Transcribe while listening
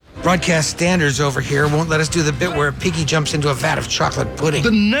Broadcast standards over here won't let us do the bit where Piggy jumps into a vat of chocolate pudding. The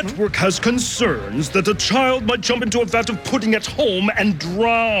network has concerns that a child might jump into a vat of pudding at home and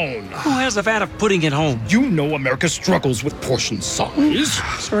drown. Who has a vat of pudding at home? You know America struggles with portion size.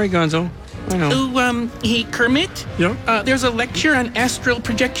 Sorry, Gonzo. I know. Oh, hey, Kermit? Yeah? There's a lecture on astral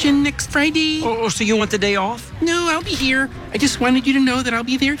projection next Friday. Oh, so you want the day off? No, I'll be here. I just wanted you to know that I'll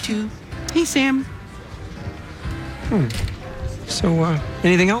be there, too. Hey, Sam. So,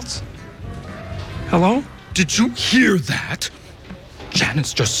 anything else? Hello? Did you hear that?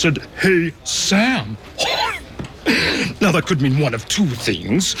 Janice just said, "Hey, Sam." Now that could mean one of two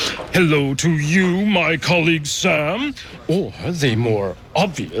things. Hello to you, my colleague Sam. Or the more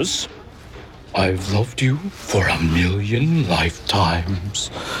obvious, I've loved you for 1,000,000 lifetimes.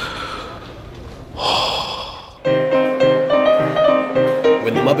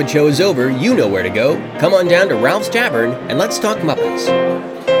 When the Muppet Show is over, you know where to go. Come on down to Ralph's Tavern and let's talk Muppets.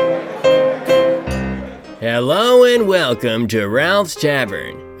 Hello and welcome to Ralph's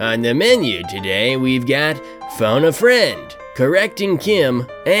Tavern. On the menu today, we've got Phone a Friend, Correcting Kim,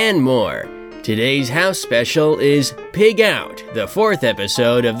 and more. Today's house special is Pig Out, the 4th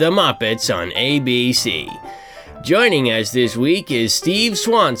episode of The Muppets on ABC. Joining us this week is Steve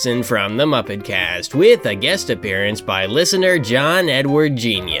Swanson from The Muppet Cast, with a guest appearance by listener John Edward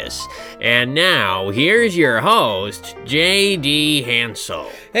Genius. And now, here's your host, J.D. Hansel.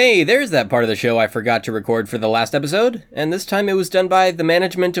 Hey, there's that part of the show I forgot to record for the last episode, and this time it was done by the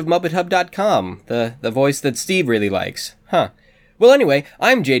management of MuppetHub.com, the voice that Steve really likes. Huh. Well, anyway,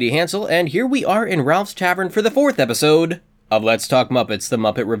 I'm J.D. Hansel, and here we are in Ralph's Tavern for the 4th episode of Let's Talk Muppets, the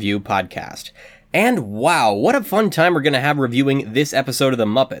Muppet Review podcast. And wow, what a fun time we're going to have reviewing this episode of The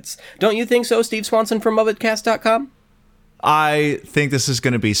Muppets. Don't you think so, Steve Swanson from MuppetCast.com? I think this is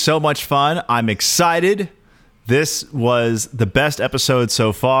going to be so much fun. I'm excited. This was the best episode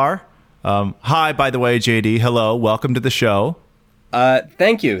so far. Hi, by the way, JD. Hello. Welcome to the show.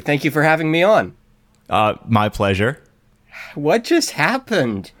 Thank you. Thank you for having me on. My pleasure. What just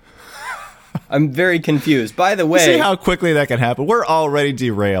happened? I'm very confused. By the way... See how quickly that can happen? We're already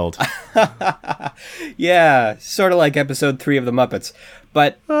derailed. Yeah, sort of like episode 3 of The Muppets.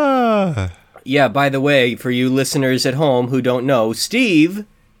 But, yeah, by the way, for you listeners at home who don't know, Steve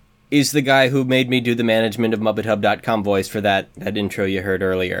is the guy who made me do the management of MuppetHub.com voice for that intro you heard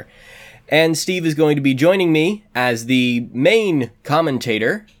earlier. And Steve is going to be joining me as the main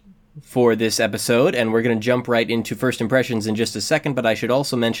commentator for this episode, and we're going to jump right into first impressions in just a second, but I should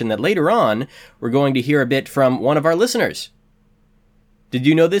also mention that later on, we're going to hear a bit from one of our listeners. Did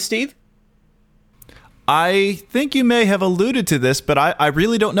you know this, Steve? I think you may have alluded to this, but I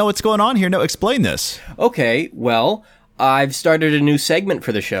really don't know what's going on here. No, explain this. Okay, well, I've started a new segment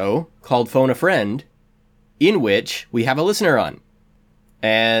for the show called Phone a Friend, in which we have a listener on,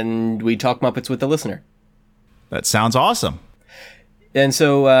 and we talk Muppets with the listener. That sounds awesome. And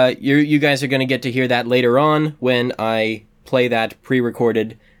so you guys are going to get to hear that later on when I play that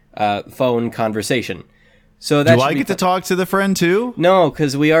pre-recorded phone conversation. So that Do I get to talk to the friend too? No,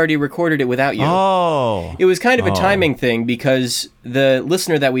 because we already recorded it without you. Oh. It was kind of a timing thing because the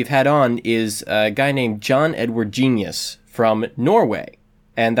listener that we've had on is a guy named John Edward Genius from Norway.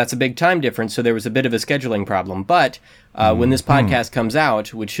 And that's a big time difference, so there was a bit of a scheduling problem. But when this podcast comes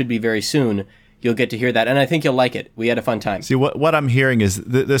out, which should be very soon, you'll get to hear that, and I think you'll like it. We had a fun time. See, what I'm hearing is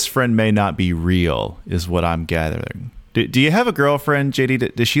this friend may not be real, is what I'm gathering. Do you have a girlfriend,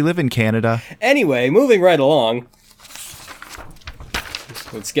 JD? Does she live in Canada? Anyway, moving right along.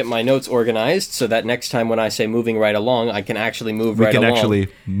 Let's get my notes organized so that next time when I say moving right along, I can actually move right along. We can actually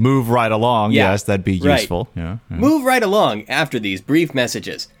move right along. Yeah, yes, that'd be useful. Right. Yeah. Move right along after these brief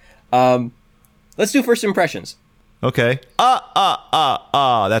messages. Let's do first impressions. Okay.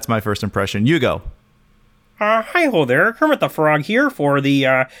 That's my first impression. You go. Hi-ho there, Kermit the Frog here for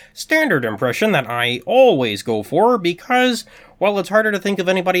the standard impression that I always go for because, well, it's harder to think of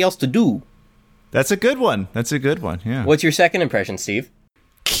anybody else to do. That's a good one. Yeah. What's your second impression, Steve?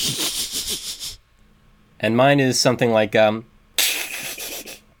 And mine is something like, I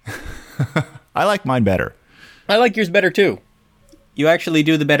like mine better. I like yours better, too. You actually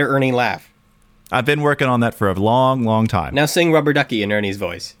do the better Ernie laugh. I've been working on that for a long, long time. Now sing Rubber Ducky in Ernie's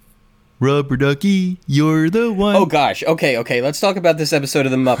voice. Rubber Ducky, you're the one. Oh, gosh. Okay. Let's talk about this episode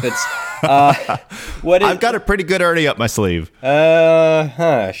of The Muppets. I've got a pretty good Ernie up my sleeve.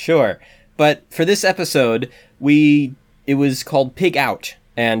 Sure. But for this episode, it was called Pig Out.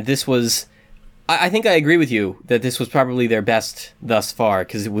 And this was... I think I agree with you that this was probably their best thus far,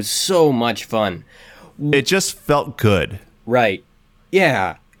 because it was so much fun. It just felt good. Right.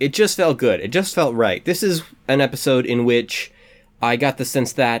 Yeah. It just felt good. It just felt right. This is an episode in which I got the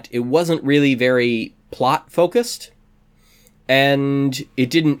sense that it wasn't really very plot focused, and it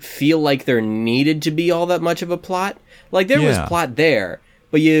didn't feel like there needed to be all that much of a plot. Like, there was plot there,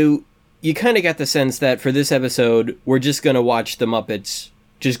 but you kind of got the sense that for this episode, we're just going to watch the Muppets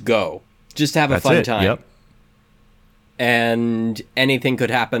just go. Just have a fun time. Yep. And anything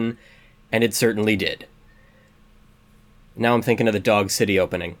could happen, and it certainly did. Now I'm thinking of the Dog City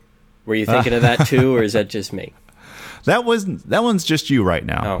opening. Were you thinking of that too, or is that just me? That one's just you right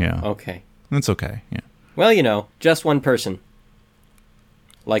now. Oh, yeah. okay. That's okay. Yeah. Well, just one person.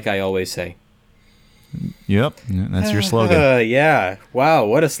 Like I always say. Yep. That's your slogan. Yeah. Wow,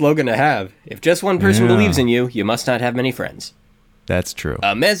 what a slogan to have. If just one person believes in you, you must not have many friends. That's true.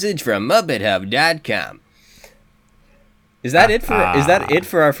 A message from MuppetHub.com. Is that it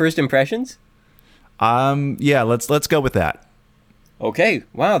for our first impressions? Yeah, let's go with that. Okay.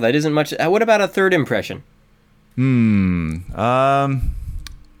 Wow, that isn't much. What about a third impression? No,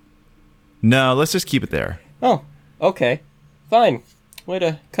 let's just keep it there. Oh, okay. Fine. Way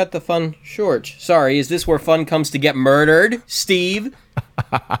to cut the fun short. Sorry, is this where fun comes to get murdered, Steve?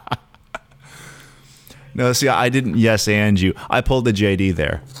 No, see, I didn't yes and you. I pulled the JD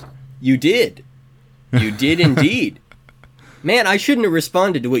there. You did. You did indeed. Man, I shouldn't have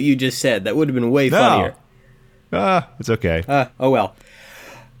responded to what you just said. That would have been way funnier. It's okay. Oh well.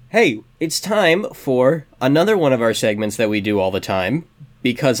 Hey, it's time for another one of our segments that we do all the time,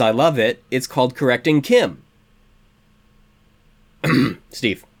 because I love it. It's called Correcting Kim.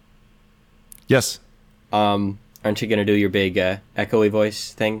 Steve. Yes. Aren't you going to do your big echoey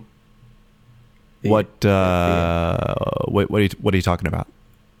voice thing? What are you talking about?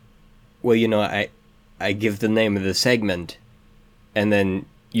 Well, I give the name of the segment, and then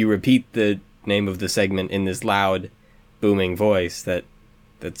you repeat the name of the segment in this loud, booming voice that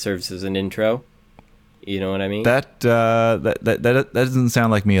serves as an intro. You know what I mean? That doesn't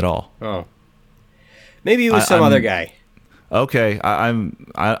sound like me at all. Oh. Maybe it was some other guy. Okay, I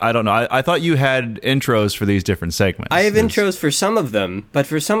don't know. I thought you had intros for these different segments. I have intros for some of them, but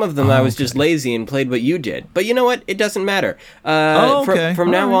for some of them I was just lazy and played what you did. But you know what? It doesn't matter.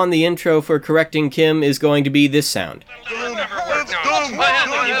 From now on, the intro for Correcting Kim is going to be this sound.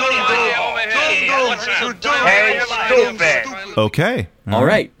 Okay. All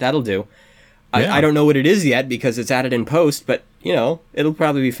right, that'll do. Yeah. I don't know what it is yet because it's added in post, but, it'll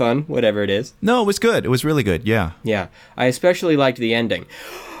probably be fun, whatever it is. No, it was good. It was really good, yeah. Yeah, I especially liked the ending.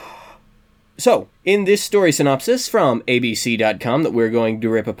 So, in this story synopsis from abc.com that we're going to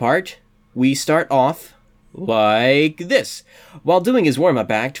rip apart, we start off like this. While doing his warm-up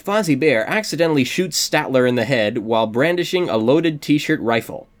act, Fozzie Bear accidentally shoots Statler in the head while brandishing a loaded t-shirt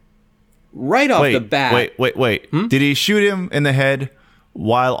rifle. Right off the bat... Wait. Did he shoot him in the head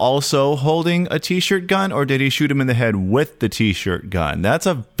while also holding a t-shirt gun, or did he shoot him in the head with the t-shirt gun? That's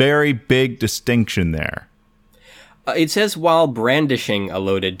a very big distinction there. It says while brandishing a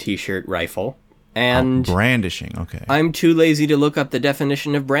loaded t-shirt rifle, and... brandishing, okay. I'm too lazy to look up the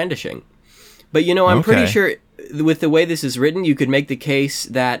definition of brandishing. But, I'm pretty sure with the way this is written, you could make the case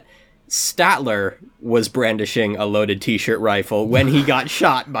that Statler was brandishing a loaded t-shirt rifle when he got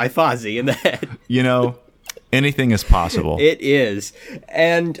shot by Fozzie in the head. Anything is possible. It is.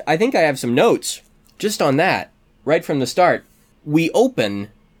 And I think I have some notes just on that. Right from the start, we open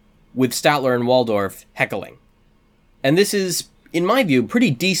with Statler and Waldorf heckling. And this is, in my view,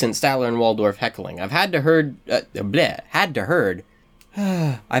 pretty decent Statler and Waldorf heckling. I've had to hear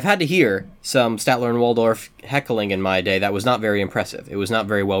some Statler and Waldorf heckling in my day that was not very impressive. It was not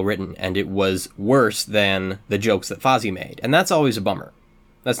very well written, and it was worse than the jokes that Fozzie made. And that's always a bummer.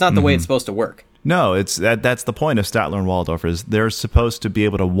 That's not the way it's supposed to work. No, that's the point of Statler and Waldorf, is they're supposed to be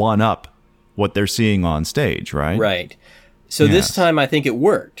able to one-up what they're seeing on stage, right? Right. So this time I think it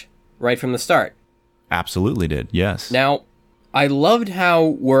worked right from the start. Absolutely did, yes. Now, I loved how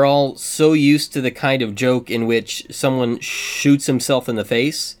we're all so used to the kind of joke in which someone shoots himself in the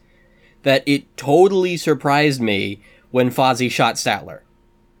face that it totally surprised me when Fozzie shot Statler.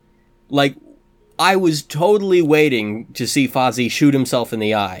 Like, I was totally waiting to see Fozzie shoot himself in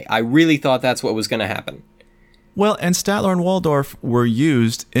the eye. I really thought that's what was going to happen. Well, and Statler and Waldorf were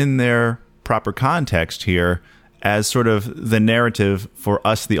used in their proper context here as sort of the narrative for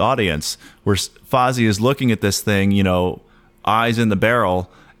us, the audience, where Fozzie is looking at this thing, eyes in the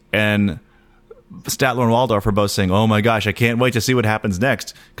barrel, and Statler and Waldorf are both saying, oh my gosh, I can't wait to see what happens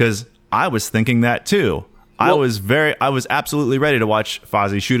next, because I was thinking that too. I was absolutely ready to watch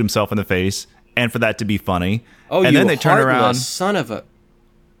Fozzie shoot himself in the face, and for that to be funny. Oh, and you then they turn around, son of a...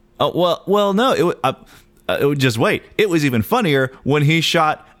 Oh, well, no, it would just wait. It was even funnier when he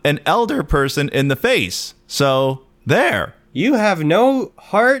shot an elder person in the face. So there, You have no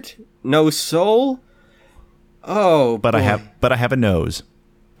heart, no soul. Oh, But boy. I have a nose.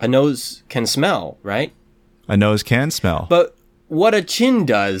 A nose can smell, right? A nose can smell. But what a chin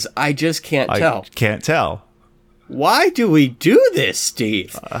does, I just can't tell. I can't tell. Why do we do this,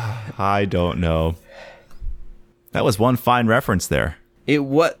 Steve? I don't know. That was one fine reference there.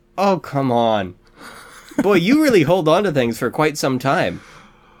 Oh, come on. Boy, you really hold on to things for quite some time.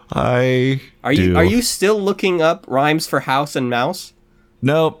 Are you still looking up rhymes for house and mouse?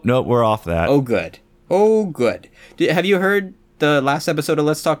 Nope, we're off that. Oh, good. Have you heard the last episode of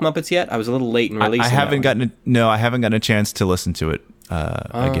Let's Talk Muppets yet? I was a little late in releasing I haven't gotten a chance to listen to it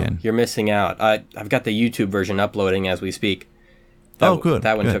again. You're missing out. I've got the YouTube version uploading as we speak. Good.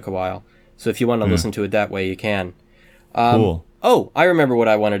 That one good. took a while. So if you want to listen to it that way, you can. Cool. Oh, I remember what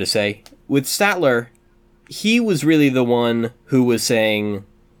I wanted to say. With Statler, he was really the one who was saying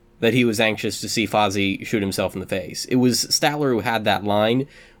that he was anxious to see Fozzie shoot himself in the face. It was Statler who had that line,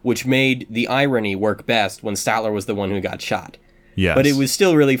 which made the irony work best when Statler was the one who got shot. Yes. But it was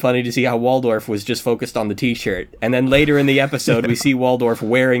still really funny to see how Waldorf was just focused on the t-shirt. And then later in the episode, we see Waldorf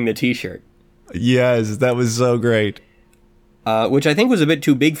wearing the t-shirt. Yes, that was so great. Which I think was a bit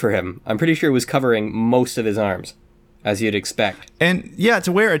too big for him. I'm pretty sure it was covering most of his arms, as you'd expect. And yeah,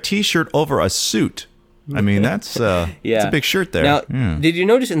 to wear a t-shirt over a suit. I mean, that's it's a big shirt there. Now, Yeah. did you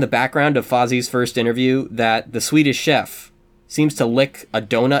notice in the background of Fozzie's first interview that the Swedish chef seems to lick a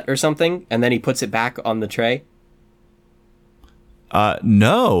donut or something, and then he puts it back on the tray?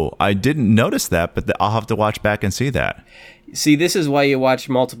 No, I didn't notice that, but I'll have to watch back and see that. See, this is why you watch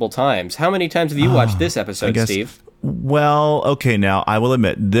multiple times. How many times have you watched this episode, Steve? Well, okay, now I will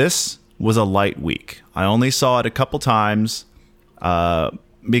admit this was a light week. I only saw it a couple times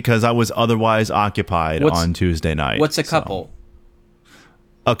because I was otherwise occupied on Tuesday night. What's a couple?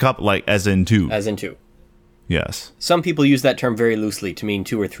 A couple, like as in two. As in two. Yes. Some people use that term very loosely to mean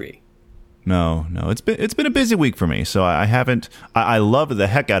 2 or 3. No. It's been a busy week for me, so I haven't. I love the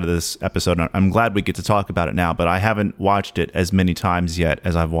heck out of this episode. I'm glad we get to talk about it now, but I haven't watched it as many times yet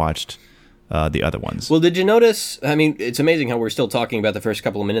as I've watched the other ones. Well, did you notice? I mean, it's amazing how we're still talking about the first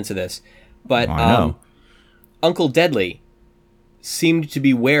couple of minutes of this, but I know. Uncle Deadly seemed to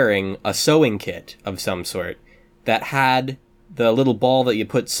be wearing a sewing kit of some sort that had the little ball that you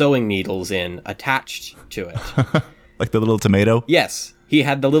put sewing needles in attached to it. Like the little tomato. Yes. He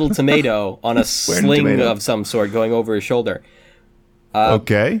had the little tomato on a sling tomato. of some sort going over his shoulder.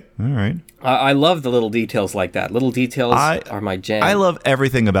 Okay. All right. I love the little details like that. Little details are my jam. I love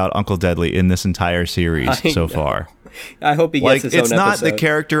everything about Uncle Deadly in this entire series so far. I hope he gets Like, his it's own not episode. the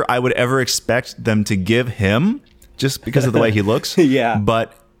character I would ever expect them to give him just because of the way he looks. Yeah.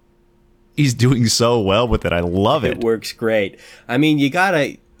 But he's doing so well with it. I love It it. works great. I mean, you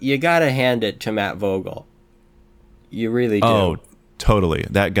gotta hand it to Matt Vogel. You really do. Oh, totally.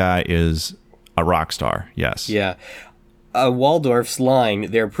 That guy is a rock star. Yes. Yeah. Waldorf's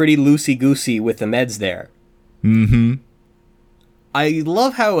line, they're pretty loosey-goosey with the meds there. Mm-hmm. I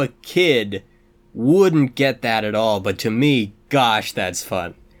love how a kid wouldn't get that at all, but to me, gosh, that's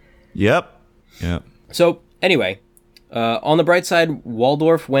fun. Yep. So, anyway, on the bright side,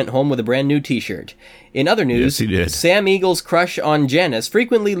 Waldorf went home with a brand new t-shirt. In other news, Yes, he did. Sam Eagle's crush on Janice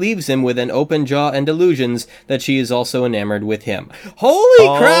frequently leaves him with an open jaw and delusions that she is also enamored with him.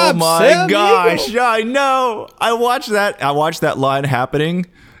 Holy crap, Oh my Sam gosh. Eagle! I know. I watched that line happening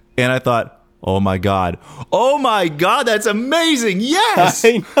and I thought, oh my God, that's amazing. Yes.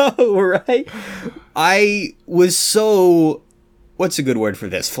 I know, right? I was so, what's a good word for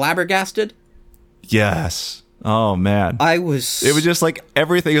this? Flabbergasted? Yes. Oh man. It was just like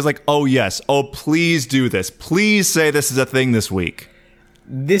everything was like, oh yes, oh please do this. Please say this is a thing this week.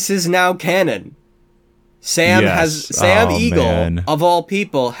 This is now canon. Sam Yes. Eagle, man. of all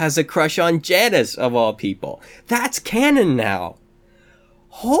people, has a crush on Janice, of all people. That's canon now.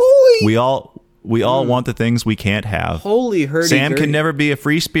 Holy We all want the things we can't have. hurdy-gurdy. Sam can never be a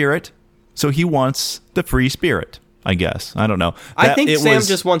free spirit, so he wants the free spirit, I guess. I don't know. I think Sam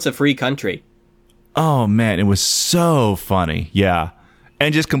just wants a free country. Oh man, it was so funny. Yeah.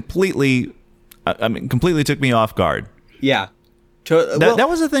 And just completely took me off guard. Yeah. That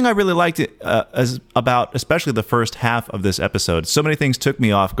was the thing I really liked about especially the first half of this episode. So many things took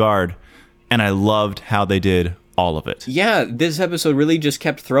me off guard, and I loved how they did all of it. Yeah, this episode really just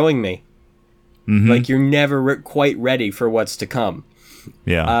kept throwing me. Mm-hmm. Like you're never quite ready for what's to come.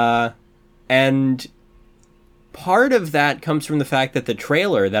 Yeah. And part of that comes from the fact that the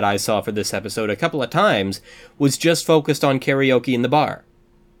trailer that I saw for this episode a couple of times was just focused on karaoke in the bar.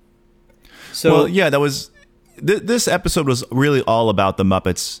 So well, yeah, that was... this episode was really all about the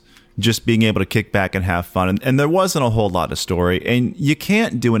Muppets just being able to kick back and have fun. And there wasn't a whole lot of story. And you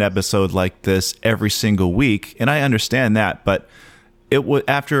can't do an episode like this every single week. And I understand that. But it was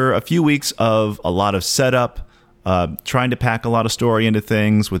after a few weeks of a lot of setup, trying to pack a lot of story into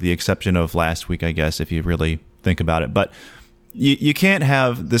things, with the exception of last week, I guess, if you really think about it. But you can't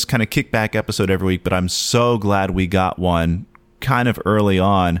have this kind of kickback episode every week. But I'm so glad we got one kind of early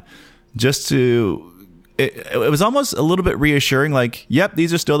on, just to... It was almost a little bit reassuring, like, yep,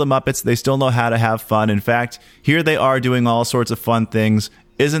 these are still the Muppets. They still know how to have fun. In fact, here they are doing all sorts of fun things.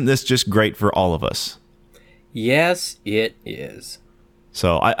 Isn't this just great for all of us? Yes, it is.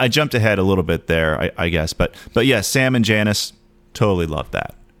 So I jumped ahead a little bit there, I guess. But yeah, Sam and Janice, totally love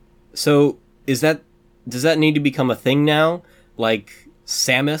that. So does that need to become a thing now? Like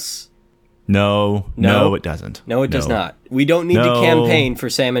Samus? No, it doesn't. No, it does not. We don't need to campaign for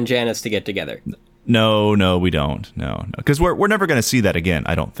Sam and Janice to get together. No, we don't. No. Because we're never going to see that again,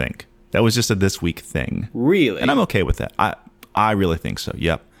 I don't think. That was just a this week thing. Really? And I'm okay with that. I really think so,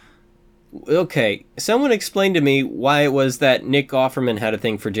 yep. Okay, someone explained to me why it was that Nick Offerman had a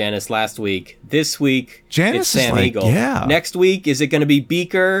thing for Janice last week. This week, Janice it's Sam is Eagle. yeah. Next week, is it going to be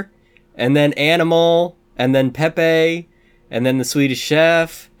Beaker, and then Animal, and then Pepe, and then the Swedish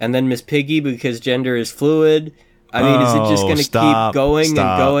Chef, and then Miss Piggy because gender is fluid? I mean, is it just going to keep going and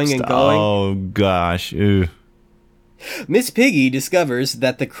going and going? Oh, gosh. Ew. Miss Piggy discovers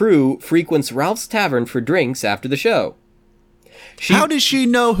that the crew frequents Ralph's Tavern for drinks after the show. How does she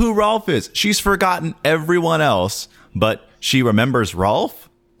know who Rolf is? She's forgotten everyone else, but she remembers Rolf?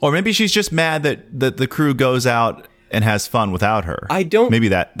 Or maybe she's just mad that the crew goes out and has fun without her. Maybe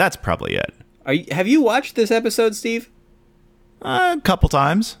that's probably it. Have you watched this episode, Steve? A couple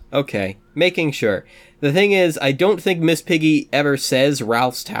times. Okay, making sure. The thing is, I don't think Miss Piggy ever says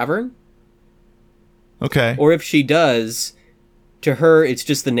Ralph's Tavern. Okay. Or if she does, to her, it's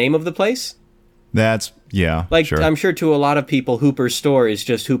just the name of the place. Sure. I'm sure to a lot of people, Hooper's Store is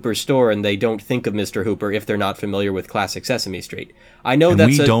just Hooper's Store, and they don't think of Mr. Hooper if they're not familiar with classic Sesame Street. I know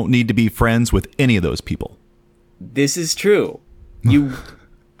we don't need to be friends with any of those people. This is true.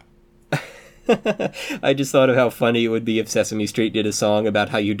 I just thought of how funny it would be if Sesame Street did a song about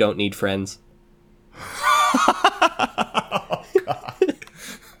how you don't need friends.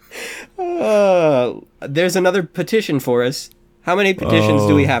 There's another petition for us. How many petitions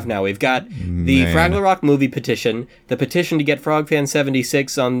do we have now? We've got the Fraggle Rock movie petition, the petition to get Frogfan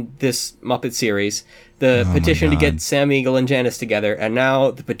 76 on this Muppet series, the petition to get Sam Eagle and Janice together, and now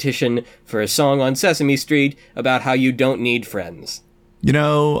the petition for a song on Sesame Street about how you don't need friends. You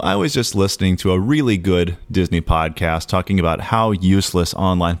know, I was just listening to a really good Disney podcast talking about how useless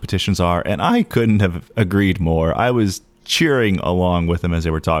online petitions are, and I couldn't have agreed more. I was cheering along with them as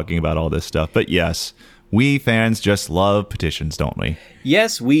they were talking about all this stuff. But yes, we fans just love petitions, don't we?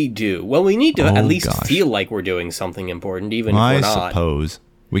 Yes, we do. Well, we need to at least feel like we're doing something important, even if we're not. I suppose.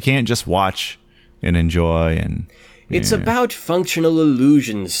 We can't just watch and enjoy and... It's about functional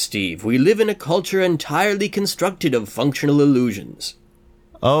illusions, Steve. We live in a culture entirely constructed of functional illusions.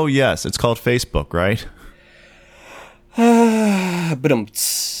 Oh, yes. It's called Facebook, right?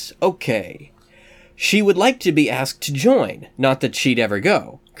 Okay. She would like to be asked to join, not that she'd ever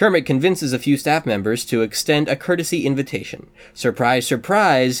go. Kermit convinces a few staff members to extend a courtesy invitation. Surprise,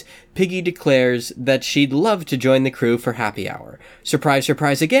 surprise, Piggy declares that she'd love to join the crew for happy hour. Surprise,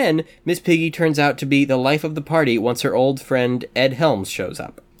 surprise again, Miss Piggy turns out to be the life of the party once her old friend Ed Helms shows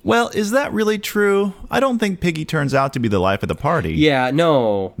up. Well, is that really true? I don't think Piggy turns out to be the life of the party. Yeah,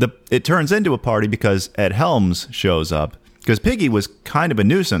 no. It turns into a party because Ed Helms shows up. Because Piggy was kind of a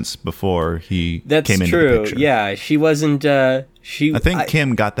nuisance before he came into the picture. That's true. Yeah, she wasn't... I think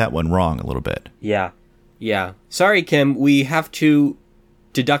Kim got that one wrong a little bit. Yeah. Sorry, Kim. We have to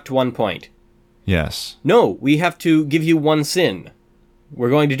deduct 1 point. Yes. No, we have to give you 1 sin.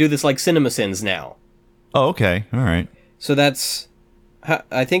 We're going to do this like Cinema Sins now. Oh, okay. All right. So that's...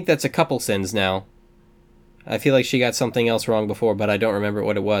 I think that's a couple sins now. I feel like she got something else wrong before, but I don't remember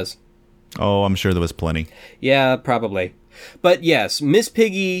what it was. Oh, I'm sure there was plenty. Yeah, probably. But yes, Miss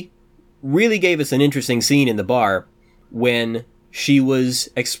Piggy really gave us an interesting scene in the bar when she was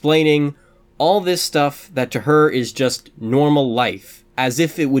explaining all this stuff that to her is just normal life, as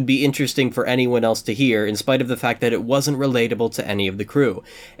if it would be interesting for anyone else to hear, in spite of the fact that it wasn't relatable to any of the crew.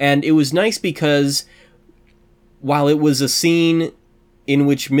 And it was nice because while it was a scene in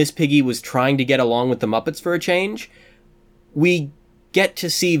which Miss Piggy was trying to get along with the Muppets for a change, we get to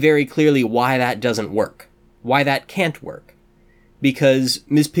see very clearly why that doesn't work. Why that can't work. Because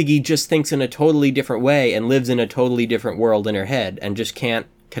Miss Piggy just thinks in a totally different way and lives in a totally different world in her head and just can't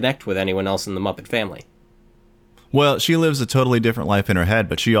connect with anyone else in the Muppet family. Well, she lives a totally different life in her head,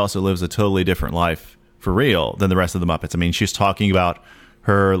 but she also lives a totally different life for real than the rest of the Muppets. I mean, she's talking about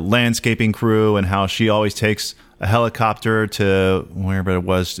her landscaping crew and how she always takes a helicopter to wherever it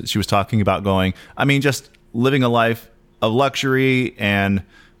was she was talking about going. I mean, just living a life of luxury and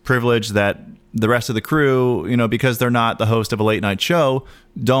privilege that the rest of the crew, you know, because they're not the host of a late night show,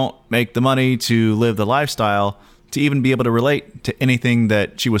 don't make the money to live the lifestyle to even be able to relate to anything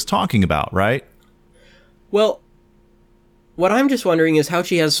that she was talking about, right? Well, what I'm just wondering is how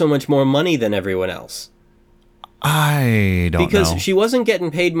she has so much more money than everyone else. I don't know. Because she wasn't getting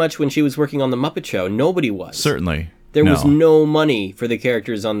paid much when she was working on The Muppet Show. Nobody was. Certainly. There was no money for the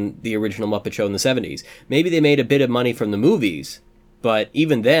characters on the original Muppet Show in the 70s. Maybe they made a bit of money from the movies, but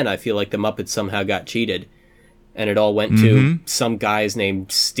even then I feel like the Muppets somehow got cheated. And it all went to some guys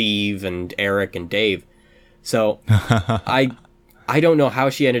named Steve and Eric and Dave. So I don't know how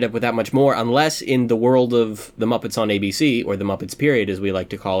she ended up with that much more, unless in the world of the Muppets on ABC, or the Muppets period as we like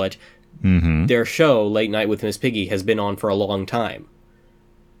to call it, their show, Late Night with Miss Piggy, has been on for a long time.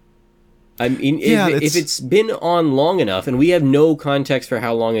 I mean, if it's been on long enough, and we have no context for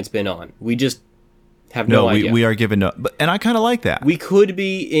how long it's been on, we just have no idea. We are given no, and I kind of like that. We could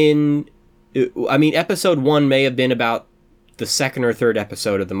be in, I mean, episode 1 may have been about the second or third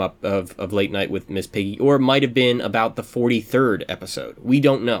episode of Late Night with Miss Piggy, or it might have been about the 43rd episode. We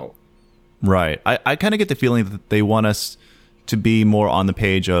don't know. Right. I kind of get the feeling that they want us to be more on the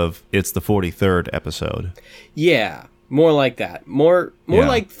page of it's the 43rd episode. Yeah, more like that. More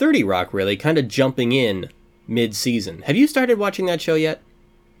like 30 Rock, really, kind of jumping in mid-season. Have you started watching that show yet?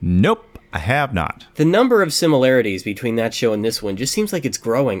 Nope, I have not. The number of similarities between that show and this one just seems like it's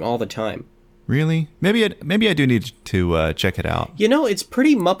growing all the time. Really? Maybe I do need to check it out. You know, it's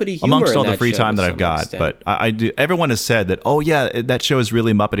pretty Muppety humor amongst in all that the free show time to that I've some got. extent. But I do. Everyone has said that. Oh yeah, that show is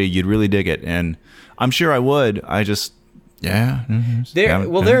really Muppety. You'd really dig it, and I'm sure I would. I just there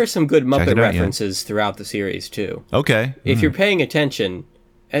are some good Muppet it out, references throughout the series too. Okay. If you're paying attention,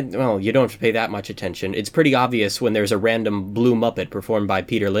 and well, you don't have to pay that much attention. It's pretty obvious when there's a random blue Muppet performed by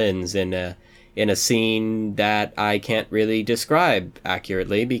Peter Linz in a scene that I can't really describe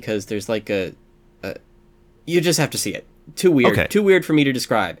accurately because there's like you just have to see it. Too weird. Okay. Too weird for me to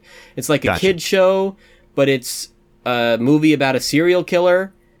describe. It's like a Gotcha. kid show, but it's a movie about a serial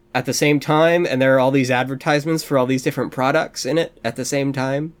killer at the same time, and there are all these advertisements for all these different products in it at the same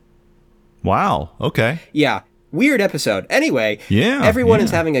time. Wow. Okay. Yeah. Weird episode. Anyway, Yeah, everyone yeah.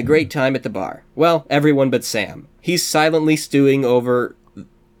 is having a great time at the bar. Well, everyone but Sam. He's silently stewing over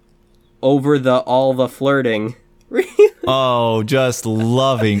all the flirting. Oh, just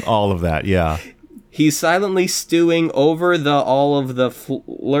loving all of that. Yeah. He's silently stewing over all of the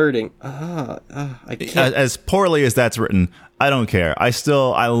flirting. I can't. As poorly as that's written, I don't care.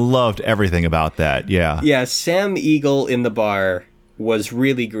 I loved everything about that. Yeah. Yeah, Sam Eagle in the bar was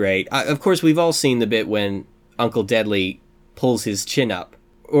really great. Of course, we've all seen the bit when Uncle Deadly pulls his chin up,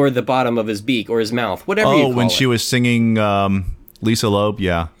 or the bottom of his beak, or his mouth, whatever you call it. Oh, when she was singing Lisa Loeb.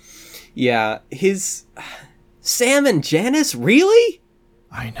 Yeah. Yeah, Sam and Janice, really?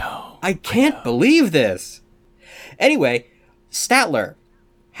 I know. I can't believe this. Anyway, Statler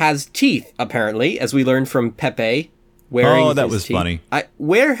has teeth, apparently, as we learned from Pepe. Oh, that was funny.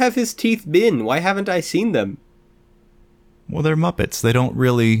 Where have his teeth been? Why haven't I seen them? Well, they're Muppets. They don't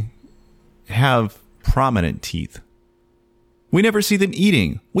really have prominent teeth. We never see them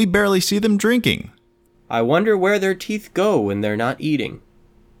eating. We barely see them drinking. I wonder where their teeth go when they're not eating.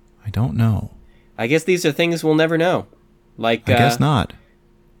 I don't know. I guess these are things we'll never know. Like, I guess not.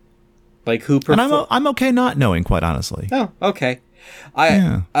 Like who And I'm okay not knowing, quite honestly. Oh, okay.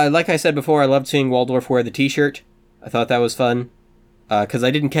 Like I said before, I loved seeing Waldorf wear the T-shirt. I thought that was fun. Because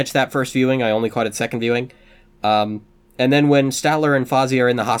I didn't catch that first viewing. I only caught it second viewing. And then when Statler and Fozzie are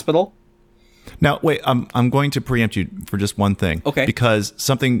in the hospital. Now, wait, I'm going to preempt you for just one thing. Okay. Because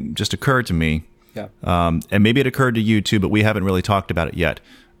something just occurred to me. Yeah. And maybe it occurred to you too, but we haven't really talked about it yet.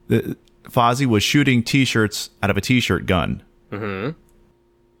 Fozzie was shooting T-shirts out of a T-shirt gun. Mm-hmm.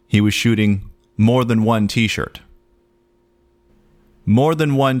 He was shooting more than one T-shirt. More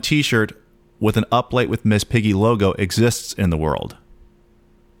than one T-shirt with an Up Late with Miss Piggy logo exists in the world.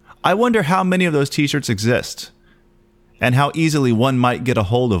 I wonder how many of those T-shirts exist, and how easily one might get a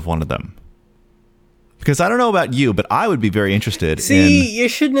hold of one of them. Because I don't know about you, but I would be very interested you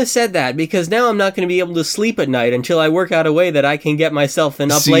shouldn't have said that, because now I'm not going to be able to sleep at night until I work out a way that I can get myself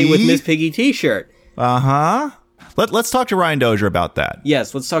an Up Late with Miss Piggy T-shirt. Uh-huh. Let's talk to Ryan Dozier about that.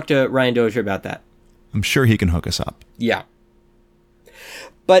 Yes, let's talk to Ryan Dozier about that. I'm sure he can hook us up. Yeah.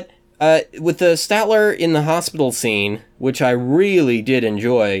 But with the Statler in the hospital scene, which I really did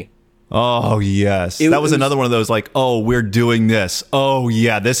enjoy, Oh, yes. It that was was- another one of those like, oh, we're doing this. Oh,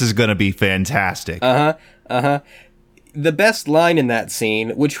 yeah, this is going to be fantastic. The best line in that scene,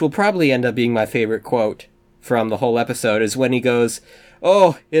 which will probably end up being my favorite quote from the whole episode, is when he goes,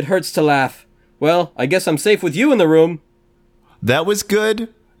 "Oh, it hurts to laugh. Well, I guess I'm safe with you in the room." That was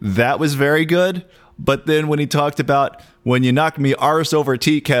good. That was very good. But then when he talked about when you knocked me arse over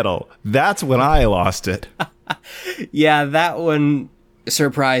tea kettle, that's when I lost it. Yeah, that one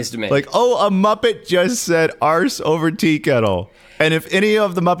surprised me. Like, oh, a Muppet just said arse over tea kettle. And if any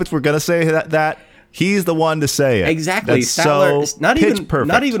of the Muppets were going to say that, he's the one to say it. Exactly. That's Statler, so not pitch even perfect.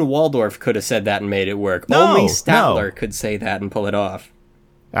 not even Waldorf could have said that and made it work. No, Only no. Statler could say that and pull it off.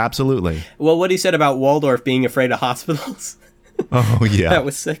 Absolutely. Well, what he said about Waldorf being afraid of hospitals, Oh, yeah. that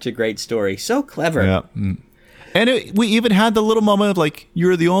was such a great story. So clever. Yeah. And we even had the little moment of like,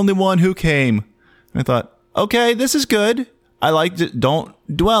 you're the only one who came. And I thought, okay, this is good. I liked it. Don't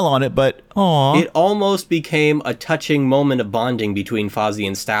dwell on it, but aw. It almost became a touching moment of bonding between Fozzie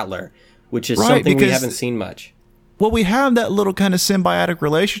and Statler, which is Right, something we because- haven't seen much. Well, we have that little kind of symbiotic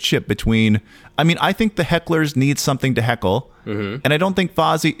relationship between. I mean, I think the hecklers need something to heckle, and I don't think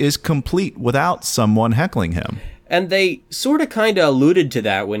Fozzie is complete without someone heckling him. And they sort of kind of alluded to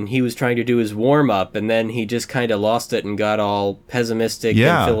that when he was trying to do his warm-up, and then he just kind of lost it and got all pessimistic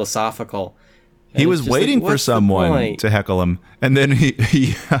Yeah. and philosophical. He And was it's just like, waiting for what's the someone point? to heckle him, and then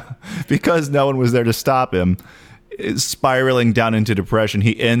he because no one was there to stop him, spiraling down into depression.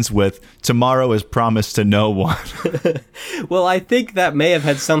 He ends with, "Tomorrow is promised to no one." Well, I think that may have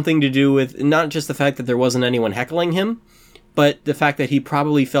had something to do with not just the fact that there wasn't anyone heckling him, but the fact that he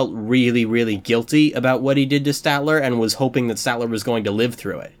probably felt really, really guilty about what he did to Statler and was hoping that Statler was going to live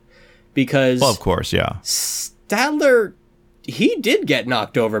through it. Because Well, of course, yeah. Statler, he did get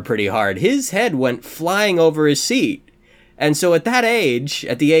knocked over pretty hard. His head went flying over his seat. And so at that age,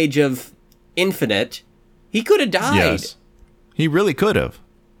 at the age of infinite, he could have died. Yes, he really could have.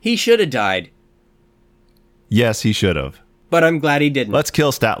 He should have died. Yes, he should have. But I'm glad he didn't. Let's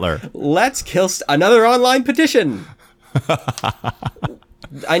kill Statler. Let's kill another online petition.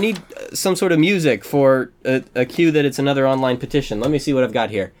 I need some sort of music for a cue that it's another online petition. Let me see what I've got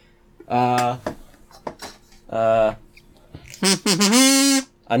here.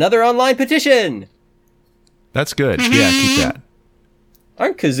 Another online petition. That's good. Yeah, keep that.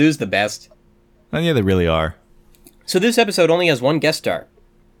 Aren't kazoos the best? And yeah, they really are. So this episode only has one guest star.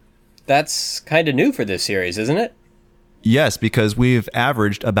 That's kind of new for this series, isn't it? Yes, because we've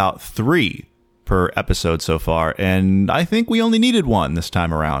averaged about 3 per episode so far, and I think we only needed 1 this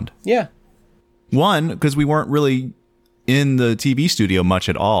time around. Yeah. 1, because we weren't really in the TV studio much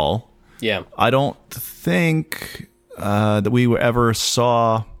at all. Yeah. I don't think that we ever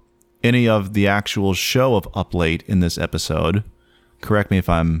saw any of the actual show of Up Late in this episode. Correct me if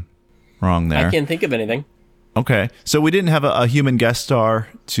I'm wrong there. I can't think of anything. Okay, so we didn't have a human guest star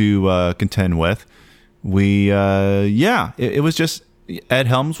to contend with. It was just Ed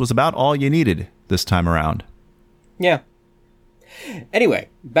Helms was about all you needed this time around. Yeah. Anyway,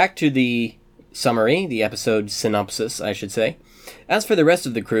 back to the summary, the episode synopsis, I should say. As for the rest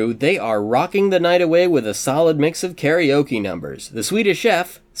of the crew, they are rocking the night away with a solid mix of karaoke numbers. The Swedish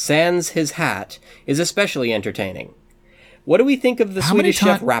chef, sans his hat, is especially entertaining. What do we think of the How many Swedish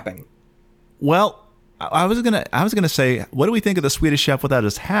chef ti- rapping? Well, I was gonna say, what do we think of the Swedish chef without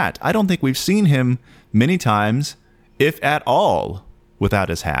his hat? I don't think we've seen him many times, if at all, without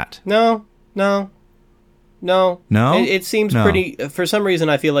his hat. No. No? It seems No. pretty. For some reason,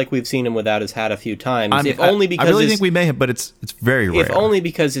 I feel like we've seen him without his hat a few times. If only because I really think we may have, but it's very rare. if only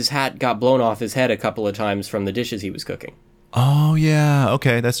because his hat got blown off his head a couple of times from the dishes he was cooking. Oh yeah,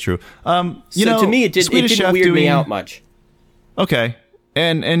 okay, that's true. To me, it didn't weird me out much. Okay,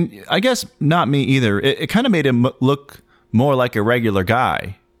 and I guess not me either. It kind of made him look more like a regular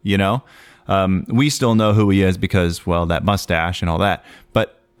guy. You know, we still know who he is because, well, that mustache and all that.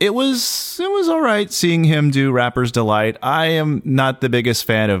 But it was all right seeing him do Rapper's Delight. I am not the biggest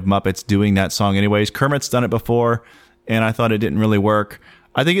fan of Muppets doing that song, anyways. Kermit's done it before, and I thought it didn't really work.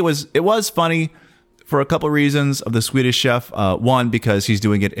 I think it was funny for a couple of reasons of the Swedish chef. One, because he's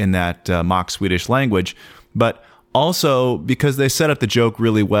doing it in that mock Swedish language, but also because they set up the joke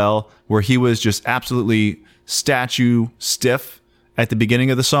really well, where he was just absolutely statue stiff at the beginning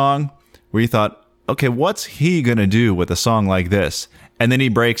of the song, where you thought, okay, what's he going to do with a song like this? And then he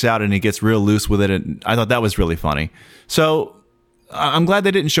breaks out and he gets real loose with it. And I thought that was really funny. So I'm glad they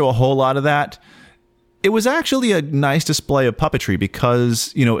didn't show a whole lot of that. It was actually a nice display of puppetry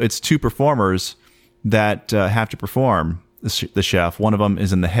because, it's 2 performers that have to perform the chef. One of them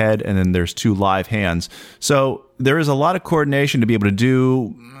is in the head, and then there's 2 live hands. So there is a lot of coordination to be able to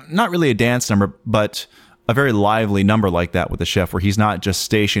do, not really a dance number, but a very lively number like that with the chef, where he's not just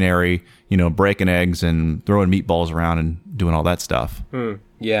stationary, breaking eggs and throwing meatballs around and doing all that stuff.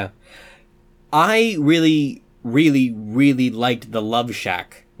 Yeah. I really, really, really liked the Love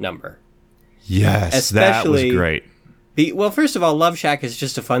Shack number. Yes, that was Especially- great. Well, first of all, Love Shack is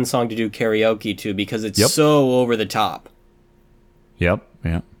just a fun song to do karaoke to because it's Yep. so over the top. Yep,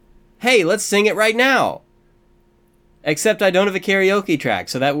 yeah. Hey, let's sing it right now. Except I don't have a karaoke track,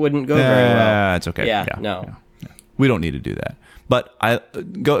 so that wouldn't go very well. It's okay. Yeah, no. Yeah. We don't need to do that. But I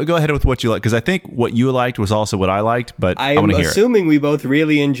go ahead with what you like, because I think what you liked was also what I liked. But I I'm want to hear it. assuming we both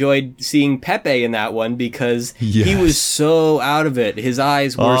really enjoyed seeing Pepe in that one because he Yes. was so out of it. His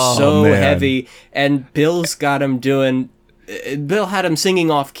eyes were Oh, so man. heavy, and Bill's got him doing. Bill had him singing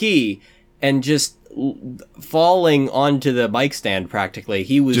off key and just falling onto the mic stand practically.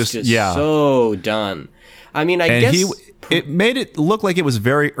 He was just so done. I mean, I And guess it made it look like it was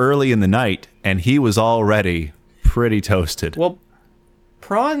very early in the night, and he was already pretty toasted. well,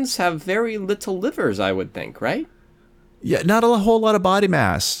 prawns have very little livers, I would think, right? Yeah, not a whole lot of body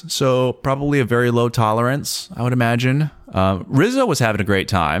mass, so probably a very low tolerance, I would imagine. Rizzo was having a great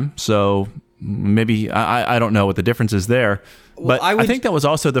time, so maybe I don't know what the difference is there. But I I would- think that was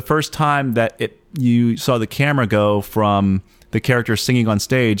also the first time that you saw the camera go from the character singing on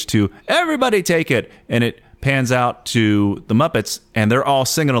stage to everybody take it, and it pans out to the Muppets, and they're all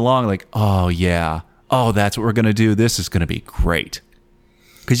singing along like, oh yeah, oh that's what we're gonna do. This is gonna be great.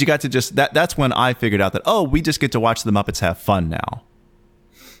 Because you got to just that's when I figured out that, oh, we just get to watch the Muppets have fun now.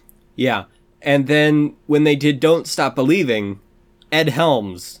 Yeah. And then when they did Don't Stop Believing, Ed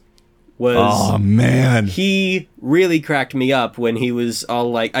Helms was... Oh man. He really cracked me up when he was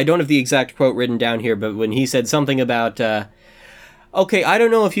all like... I don't have the exact quote written down here, but when he said something about... okay, I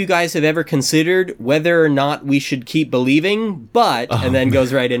don't know if you guys have ever considered whether or not we should keep believing, but... and then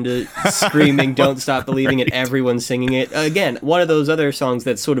goes right into screaming Don't Stop Believing and everyone singing it. Again, one of those other songs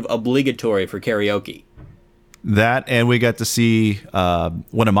that's sort of obligatory for karaoke. That, and we got to see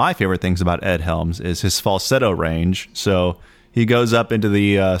one of my favorite things about Ed Helms is his falsetto range. So he goes up into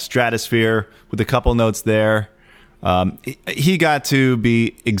the stratosphere with a couple notes there. He got to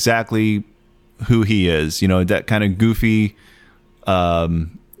be exactly who he is, that kind of goofy,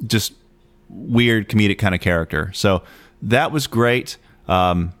 just weird comedic kind of character. So that was great.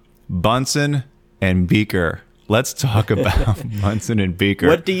 Bunsen and Beaker. Let's talk about Bunsen and Beaker.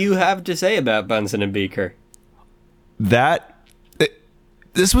 What do you have to say about Bunsen and Beaker?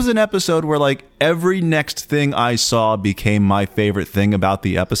 This was an episode where like every next thing I saw became my favorite thing about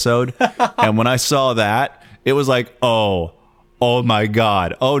the episode. And when I saw that, it was like, oh my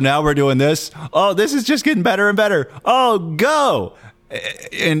God. Oh, now we're doing this. Oh, this is just getting better and better. Oh, go.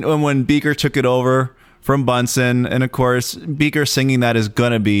 And when Beaker took it over from Bunsen, and of course, Beaker singing that is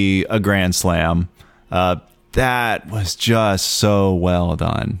going to be a grand slam. That was just so well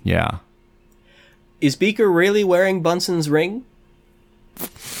done. Yeah. Is Beaker really wearing Bunsen's ring?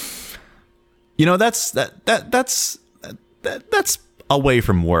 That's away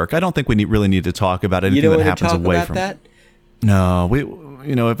from work. I don't think we really need to talk about anything You don't that want to happens talk away about from that? No,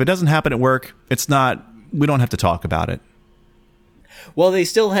 if it doesn't happen at work, we don't have to talk about it. Well, they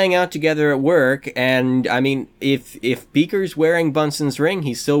still hang out together at work, and I mean, if Beaker's wearing Bunsen's ring,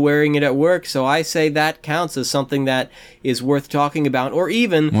 he's still wearing it at work, so I say that counts as something that is worth talking about, or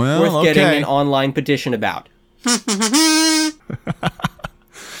even worth getting an online petition about.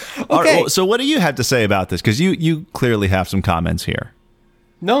 Okay. So what do you have to say about this? Because you clearly have some comments here.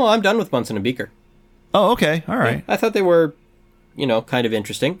 No, I'm done with Bunsen and Beaker. Oh, okay. All right. I thought they were, kind of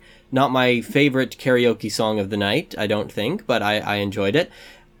interesting. Not my favorite karaoke song of the night, I don't think, but I enjoyed it.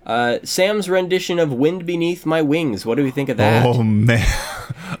 Sam's rendition of Wind Beneath My Wings. What do we think of that? Oh, man.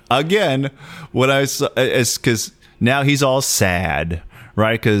 Again, what I saw is because now he's all sad,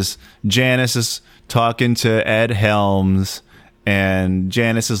 right? Because Janice is talking to Ed Helms, and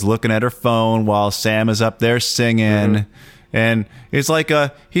Janice is looking at her phone while Sam is up there singing. Mm-hmm. And he's like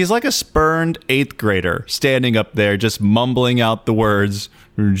a spurned 8th grader standing up there just mumbling out the words,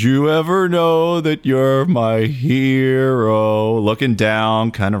 "Did you ever know that you're my hero?" Looking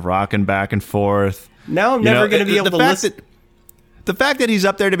down, kind of rocking back and forth. Now I'm never going to be able to listen. The fact that he's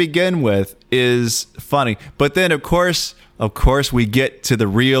up there to begin with is funny. But then, of course, we get to the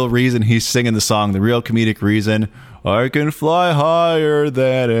real reason he's singing the song, the real comedic reason. I can fly higher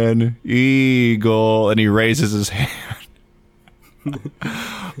than an eagle. And he raises his hand.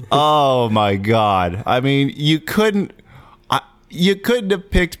 Oh my God. I mean, you couldn't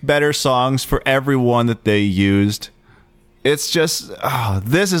have picked better songs for everyone that they used. It's just,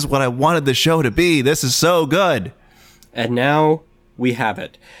 this is what I wanted the show to be. This is so good. And now we have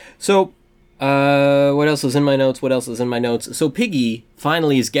it. So, what else is in my notes? So Piggy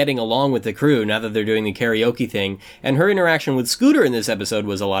finally is getting along with the crew now that they're doing the karaoke thing. And her interaction with Scooter in this episode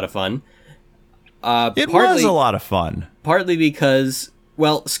was a lot of fun. It was a lot of fun. Partly because,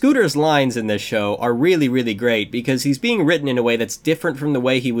 well, Scooter's lines in this show are really, really great because he's being written in a way that's different from the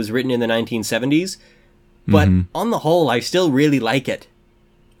way he was written in the 1970s. But on the whole, I still really like it.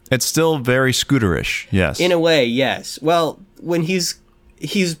 It's still very Scooterish, yes. In a way, yes. Well, when he's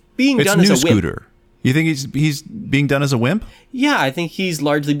being done as a wimp. Scooter. You think he's being done as a wimp? Yeah, I think he's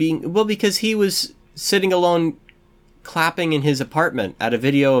largely being... Well, because he was sitting alone clapping in his apartment at a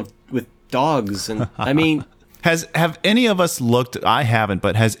video with dogs. And I mean... Have any of us looked? I haven't,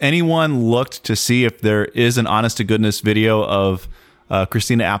 but has anyone looked to see if there is an honest-to-goodness video of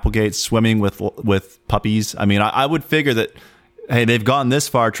Christina Applegate swimming with puppies? I mean, I would figure that, hey, they've gone this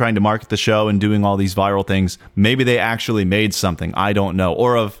far trying to market the show and doing all these viral things. Maybe they actually made something. I don't know.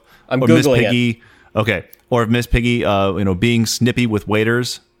 Or Miss Piggy. Okay. Or of Miss Piggy, being snippy with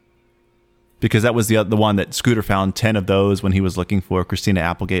waiters. Because that was the one that Scooter found 10 of those when he was looking for Christina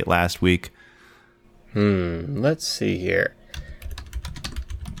Applegate last week. Let's see here.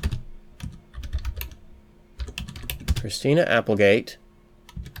 Christina Applegate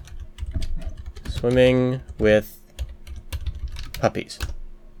swimming with puppies.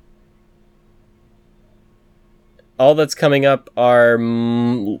 All that's coming up are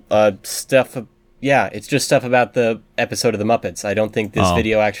stuff. Yeah, it's just stuff about the episode of the Muppets. I don't think this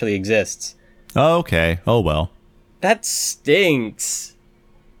video actually exists. Oh, okay. Oh, well. That stinks.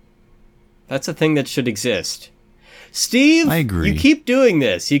 That's a thing that should exist. Steve, I agree. You keep doing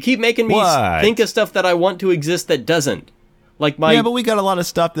this. You keep making me think of stuff that I want to exist that doesn't. Like my... Yeah, but we got a lot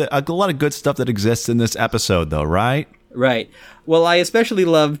of good stuff that exists in this episode, though, right? Right. Well, I especially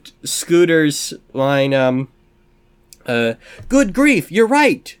loved Scooter's line, good grief, you're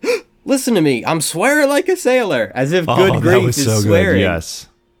right. Listen to me, I'm swearing like a sailor. As if good grief is so swearing. Good. Yes.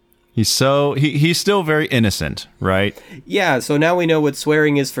 He's still very innocent, right? Yeah, so now we know what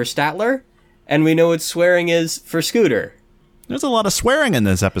swearing is for Statler, and we know what swearing is for Scooter. There's a lot of swearing in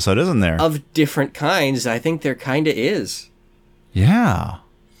this episode, isn't there? Of different kinds. I think there kind of is. Yeah.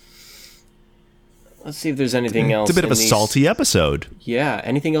 Let's see if there's anything else. It's a bit of a salty episode. Yeah.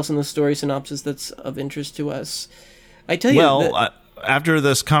 Anything else in the story synopsis that's of interest to us? I tell you. Well, after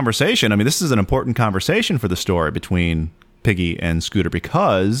this conversation, I mean, this is an important conversation for the story between Piggy and Scooter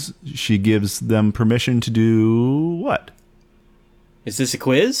because she gives them permission to do what? Is this a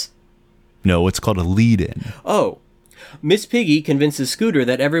quiz? No, it's called a lead-in. Oh. Miss Piggy convinces Scooter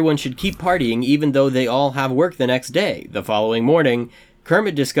that everyone should keep partying even though they all have work the next day. The following morning,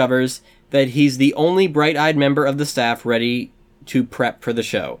 Kermit discovers that he's the only bright-eyed member of the staff ready to prep for the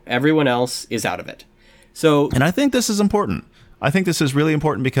show. Everyone else is out of it. And I think this is important. I think this is really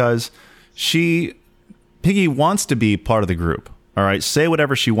important because Piggy wants to be part of the group. All right, say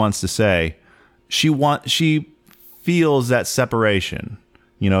whatever she wants to say. She feels that separation.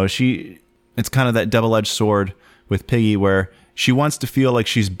 It's kind of that double-edged sword with Piggy where she wants to feel like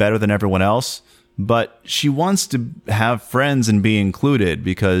she's better than everyone else, but she wants to have friends and be included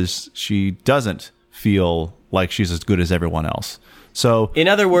because she doesn't feel like she's as good as everyone else. So, in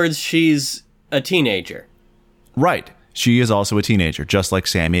other words, she's a teenager. Right. She is also a teenager, just like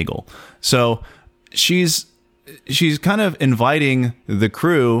Sam Eagle. So she's kind of inviting the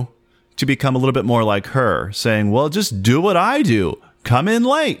crew to become a little bit more like her, saying, well, just do what I do. Come in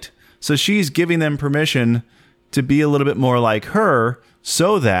late. So she's giving them permission to be a little bit more like her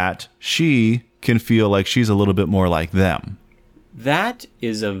so that she can feel like she's a little bit more like them. That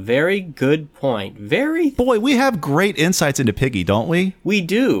is a very good point. Boy, we have great insights into Piggy, don't we? We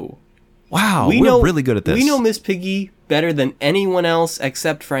do. Wow, we're really good at this. We know Miss Piggy better than anyone else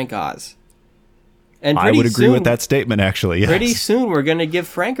except Frank Oz. And I would agree with that statement, actually. Yes. Pretty soon, we're going to give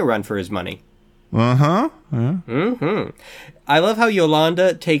Frank a run for his money. Uh-huh. Yeah. Mm-hmm. I love how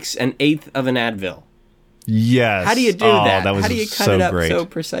Yolanda takes an eighth of an Advil. Yes. How do you do that? That was how do you cut so it up great. so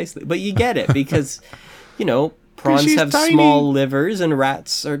precisely? But you get it because, prawns have tiny. small livers and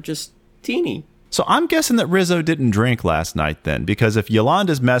rats are just teeny. So I'm guessing that Rizzo didn't drink last night then, because if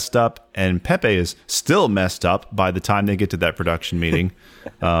Yolanda's messed up and Pepe is still messed up by the time they get to that production meeting,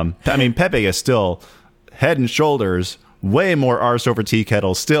 Pepe is still head and shoulders way more arse over tea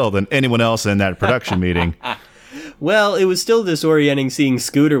kettle still than anyone else in that production meeting. Well, it was still disorienting seeing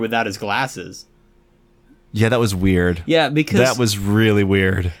Scooter without his glasses. Yeah, that was weird. Yeah, because... That was really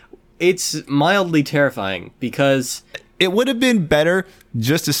weird. It's mildly terrifying because... It would have been better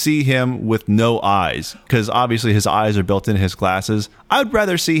just to see him with no eyes, because obviously his eyes are built into his glasses. I would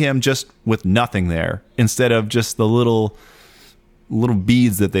rather see him just with nothing there instead of just the little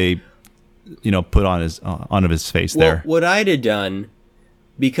beads that they, put on his face Well, there. what I'd have done,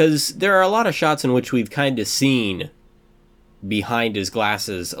 because there are a lot of shots in which we've kind of seen behind his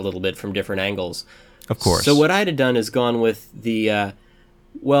glasses a little bit from different angles. Of course. So what I'd have done is gone with the, I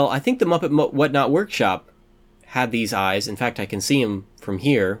think the Muppet Whatnot Workshop had these eyes. In fact, I can see them from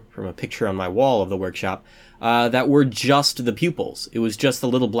here, from a picture on my wall of the workshop, that were just the pupils. It was just the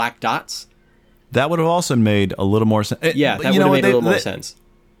little black dots. That would have also made a little more sense. Yeah, that would have made a little more sense.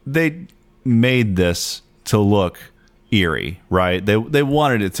 They made this to look eerie, right? They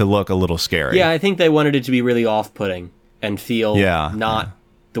wanted it to look a little scary. Yeah, I think they wanted it to be really off-putting and feel not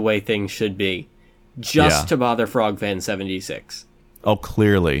the way things should be. Just to bother Frogfan 76. Oh,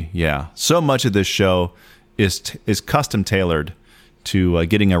 clearly, yeah. So much of this show is custom tailored to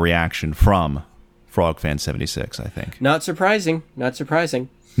getting a reaction from Frogfan 76, I think. Not surprising.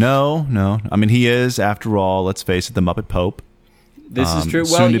 No. I mean, he is, after all, let's face it, the Muppet Pope. This is true.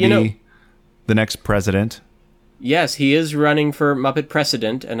 Well, soon to be the next president. Yes, he is running for Muppet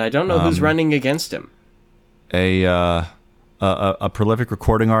President, and I don't know who's running against him. A prolific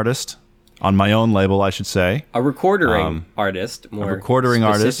recording artist on my own label, I should say. A recording artist, more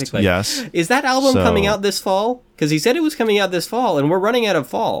artist, yes. Is that album coming out this fall? Because he said it was coming out this fall, and we're running out of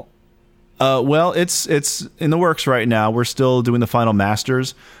fall. Well, it's in the works right now. We're still doing the final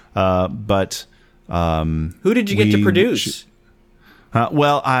masters, but who did you get to produce?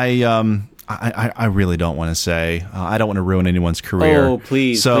 Well, I really don't want to say. I don't want to ruin anyone's career. Oh,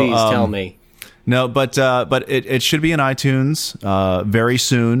 please tell me. No, but it should be in iTunes very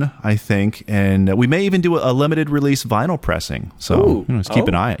soon, I think, and we may even do a limited release vinyl pressing. So just keep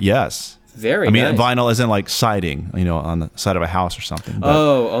an eye. Yes, very. I mean, nice. vinyl isn't like siding, on the side of a house or something. But,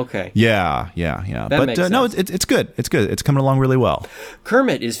 okay. Yeah. That makes sense. No, it's good. It's good. It's coming along really well.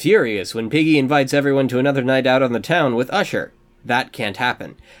 Kermit is furious when Piggy invites everyone to another night out on the town with Usher. That can't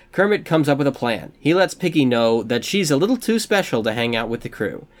happen. Kermit comes up with a plan. He lets Piggy know that she's a little too special to hang out with the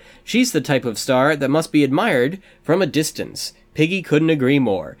crew. She's the type of star that must be admired from a distance. Piggy couldn't agree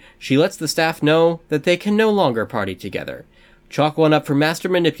more. She lets the staff know that they can no longer party together. Chalk one up for Master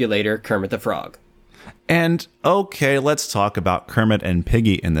Manipulator Kermit the Frog. And, okay, let's talk about Kermit and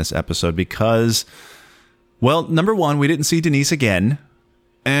Piggy in this episode because, well, number one, we didn't see Denise again.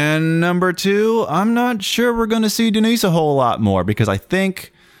 And number two, I'm not sure we're going to see Denise a whole lot more because I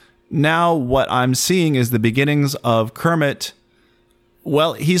think now what I'm seeing is the beginnings of Kermit.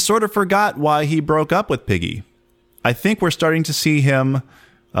 Well, he sort of forgot why he broke up with Piggy. I think we're starting to see him,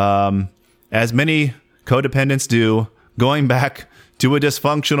 as many codependents do, going back to a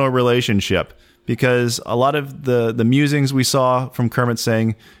dysfunctional relationship because a lot of the musings we saw from Kermit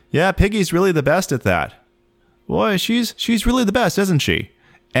saying, yeah, Piggy's really the best at that. Boy, she's really the best, isn't she?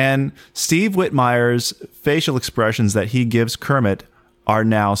 And Steve Whitmire's facial expressions that he gives Kermit are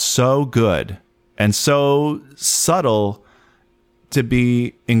now so good and so subtle to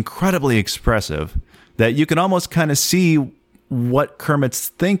be incredibly expressive that you can almost kind of see what Kermit's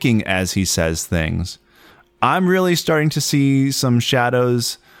thinking as he says things. I'm really starting to see some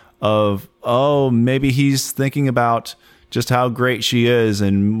shadows of, maybe he's thinking about just how great she is.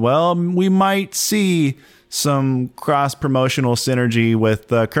 And, well, we might see some cross-promotional synergy with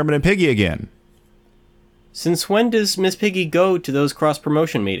Kermit and Piggy again. Since when does Miss Piggy go to those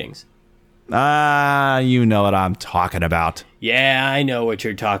cross-promotion meetings? You know what I'm talking about. Yeah, I know what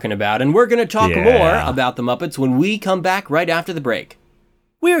you're talking about. And we're going to talk more about the Muppets when we come back right after the break.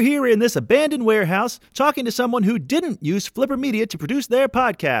 We're here in this abandoned warehouse talking to someone who didn't use Flipper Media to produce their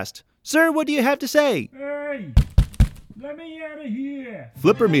podcast. Sir, what do you have to say? Hey, let me out of here.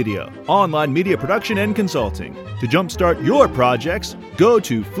 Flipper Media, online media production and consulting. To jumpstart your projects, go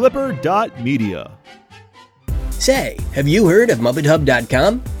to flipper.media. Say, have you heard of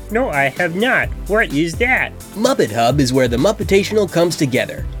MuppetHub.com? No, I have not. What is that? Muppet Hub is where the Muppetational comes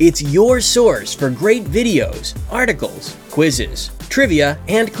together. It's your source for great videos, articles, quizzes, trivia,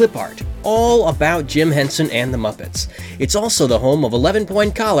 and clip art, all about Jim Henson and the Muppets. It's also the home of 11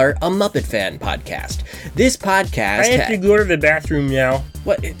 Point Collar, a Muppet fan podcast. This podcast I have to go to the bathroom now.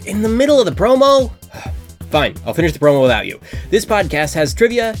 What, in the middle of the promo? Fine, I'll finish the promo without you. This podcast has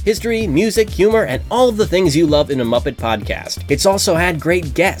trivia, history, music, humor, and all of the things you love in a Muppet podcast. It's also had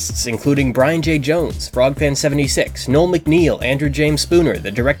great guests, including Brian J. Jones, Frogfan76, Noel McNeil, Andrew James Spooner,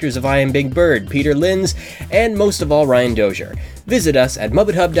 the directors of I Am Big Bird, Peter Linz, and most of all, Ryan Dozier. Visit us at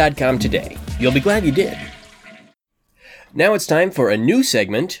MuppetHub.com today. You'll be glad you did. Now it's time for a new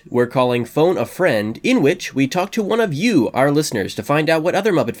segment we're calling Phone a Friend, in which we talk to one of you, our listeners, to find out what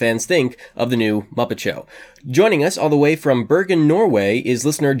other Muppet fans think of the new Muppet Show. Joining us all the way from Bergen, Norway, is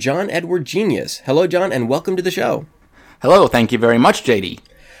listener John Edward Genius. Hello, John, and welcome to the show. Hello, thank you very much, JD.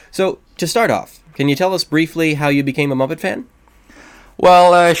 So, to start off, can you tell us briefly how you became a Muppet fan?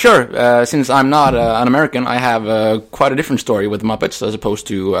 Well, sure. Since I'm not an American, I have quite a different story with the Muppets as opposed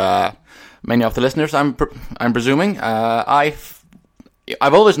to many of the listeners. I'm presuming. I've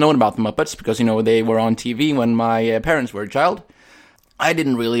always known about the Muppets because they were on TV when my parents were a child. I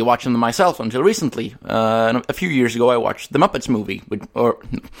didn't really watch them myself until recently. A few years ago, I watched the Muppets movie, or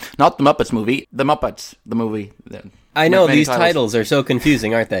not the Muppets movie, the Muppets the movie. I know these titles are so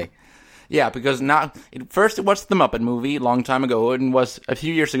confusing, aren't they? Yeah, because first it was the Muppet movie a long time ago, and was a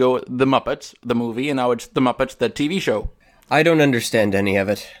few years ago the Muppets the movie, and now it's the Muppets the TV show. I don't understand any of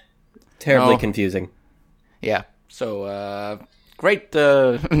it. Terribly confusing. Yeah. So great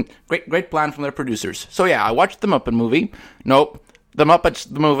plan from their producers. So yeah, I watched the Muppet movie. Nope, the Muppets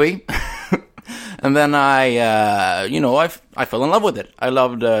the movie. And then I fell in love with it. I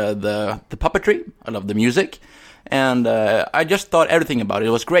loved the puppetry. I loved the music, and I just thought everything about it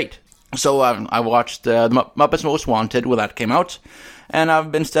was great. So I watched the Muppets Most Wanted when that came out, and I've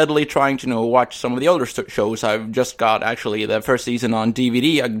been steadily trying to watch some of the older shows. I've just got actually the first season on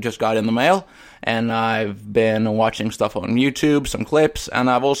DVD. I just got in the mail, and I've been watching stuff on YouTube, some clips, and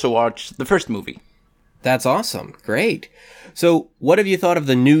I've also watched the first movie. That's awesome. Great. So what have you thought of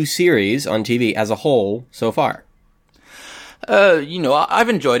the new series on TV as a whole so far? I've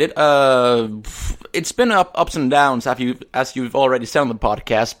enjoyed it. It's been ups and downs, as you've already said on the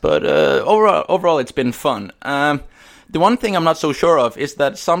podcast, but overall it's been fun. The one thing I'm not so sure of is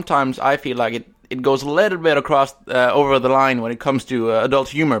that sometimes I feel like it goes a little bit across over the line when it comes to adult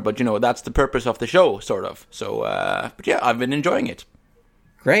humor, but that's the purpose of the show, sort of. So, but yeah, I've been enjoying it.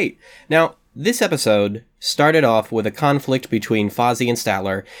 Great. Now, this episode started off with a conflict between Fozzie and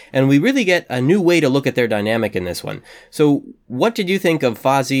Statler, and we really get a new way to look at their dynamic in this one. So, what did you think of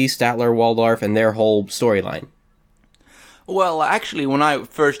Fozzie, Statler, Waldorf, and their whole storyline? Well, actually, when I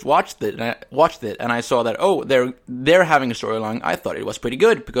first watched it and I saw that they're having a storyline, I thought it was pretty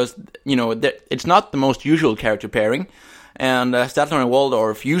good because it's not the most usual character pairing. And Statler and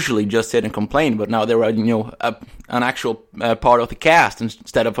Waldorf usually just sit and complain, but now they're an actual part of the cast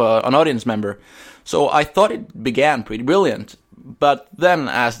instead of an audience member. So I thought it began pretty brilliant, but then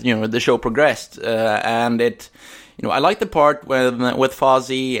as the show progressed, and it, I liked the part with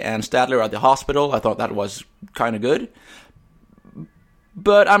Fozzie and Statler at the hospital. I thought that was kind of good,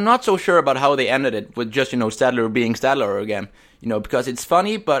 but I'm not so sure about how they ended it with just Statler being Statler again. Because it's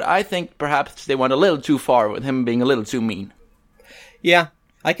funny, but I think perhaps they went a little too far with him being a little too mean. Yeah,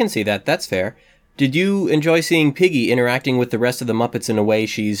 I can see that. That's fair. Did you enjoy seeing Piggy interacting with the rest of the Muppets in a way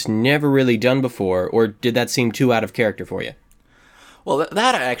she's never really done before, or did that seem too out of character for you? Well,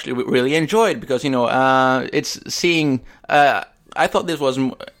 that I actually really enjoyed because, it's seeing... I thought this was,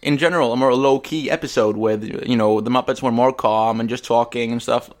 in general, a more low-key episode with, the Muppets were more calm and just talking and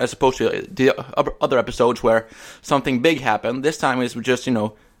stuff, as opposed to the other episodes where something big happened. This time it was just,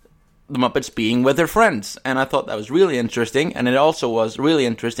 the Muppets being with their friends. And I thought that was really interesting, and it also was really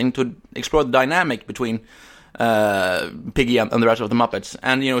interesting to explore the dynamic between Piggy and the rest of the Muppets.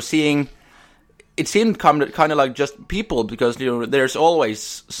 And, seeing... It seemed kind of like just people because there's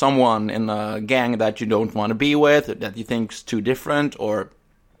always someone in a gang that you don't want to be with, that you think's too different, or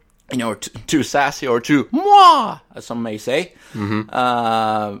too sassy, or too moi, as some may say. Mm-hmm.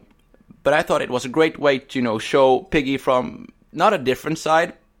 But I thought it was a great way to show Piggy from not a different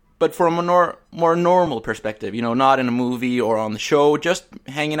side, but from a more normal perspective. Not in a movie or on the show, just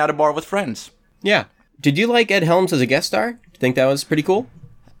hanging at a bar with friends. Yeah. Did you like Ed Helms as a guest star? Do you think that was pretty cool?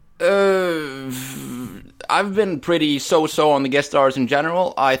 I've been pretty so-so on the guest stars in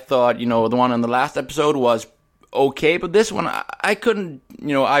general. I thought, the one on the last episode was okay, but this one, I couldn't,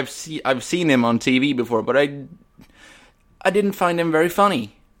 I've seen him on TV before, but I didn't find him very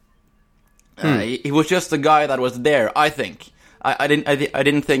funny. He was just the guy that was there, I think. I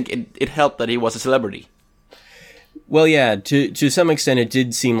didn't think it helped that he was a celebrity. Well, yeah, to some extent it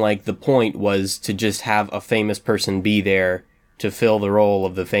did seem like the point was to just have a famous person be there to fill the role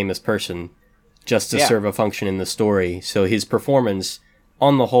of the famous person, just to serve a function in the story. So his performance,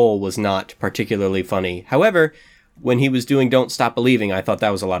 on the whole, was not particularly funny. However, when he was doing Don't Stop Believing, I thought that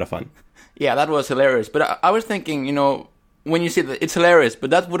was a lot of fun. Yeah, that was hilarious. But I was thinking, when you see that, it's hilarious,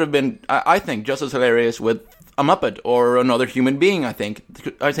 but that would have been, I think, just as hilarious with a Muppet or another human being, I think.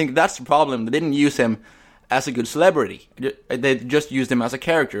 I think that's the problem. They didn't use him as a good celebrity. They just used him as a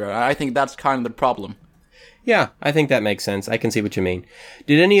character. I think that's kind of the problem. Yeah, I think that makes sense. I can see what you mean.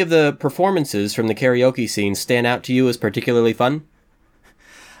 Did any of the performances from the karaoke scene stand out to you as particularly fun?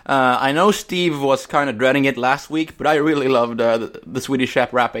 I know Steve was kind of dreading it last week, but I really loved the Swedish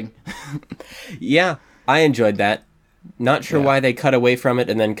Chef rapping. Yeah, I enjoyed that. Not sure why they cut away from it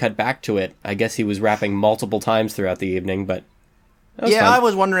and then cut back to it. I guess he was rapping multiple times throughout the evening, but that was fun. I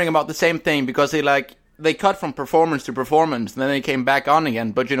was wondering about the same thing, because they cut from performance to performance, and then they came back on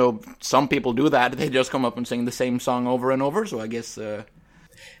again. But, some people do that. They just come up and sing the same song over and over, so I guess...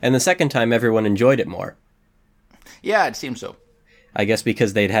 And the second time, everyone enjoyed it more. Yeah, it seems so. I guess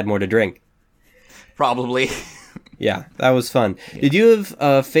because they'd had more to drink. Probably. Yeah, that was fun. Yeah. Did you have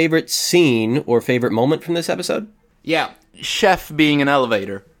a favorite scene or favorite moment from this episode? Yeah, Chef being an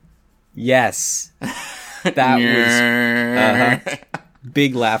elevator. Yes. That was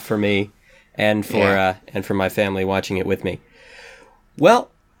big laugh for me and for my family watching it with me.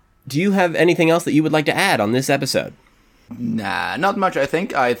 Well, do you have anything else that you would like to add on this episode? Nah, not much, I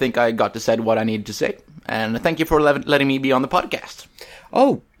think. I think I got to say what I needed to say. And thank you for letting me be on the podcast.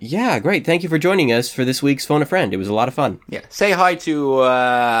 Oh, yeah, great. Thank you for joining us for this week's Phone a Friend. It was a lot of fun. Yeah, say hi to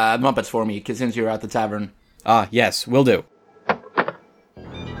Muppets for me, since you're at the tavern. Ah, yes, will do.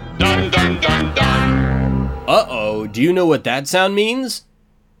 Dun, dun, dun, dun. Uh-oh, do you know what that sound means?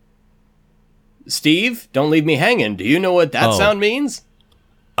 Steve, don't leave me hanging. Do you know what that sound means?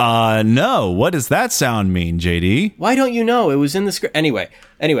 No. What does that sound mean, JD? Why don't you know? It was in the script. Anyway,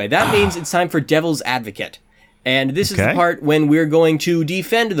 that means it's time for Devil's Advocate. And this is the part when we're going to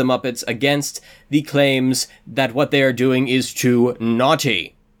defend the Muppets against the claims that what they are doing is too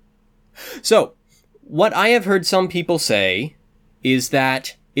naughty. So, what I have heard some people say is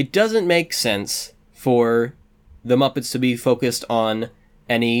that it doesn't make sense for the Muppets to be focused on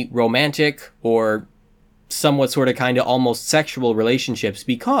any romantic or somewhat sort of kind of almost sexual relationships,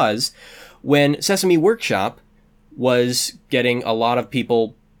 because when Sesame Workshop was getting a lot of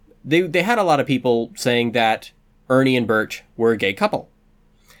people, they had a lot of people saying that Ernie and Bert were a gay couple.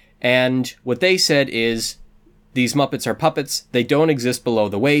 And what they said is, these Muppets are puppets, they don't exist below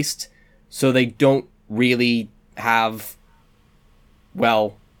the waist, so they don't really have,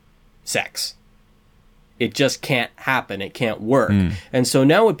 well, sex. It just can't happen, it can't work. And so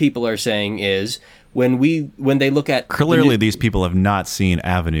now what people are saying is, when they look at... Clearly these people have not seen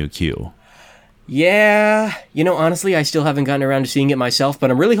Avenue Q. Yeah, honestly, I still haven't gotten around to seeing it myself,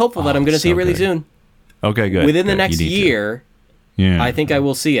 but I'm really hopeful that I'm going to see it really soon. Okay, good. Within the next year, I think I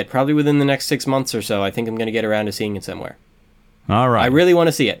will see it. Probably within the next 6 months or so, I think I'm going to get around to seeing it somewhere. All right. I really want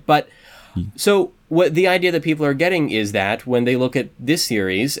to see it. But, so, what the idea that people are getting is that when they look at this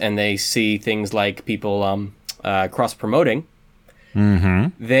series and they see things like people cross-promoting,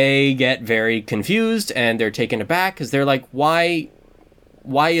 they get very confused and they're taken aback because they're like, why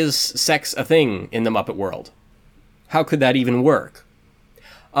is sex a thing in the Muppet world? How could that even work?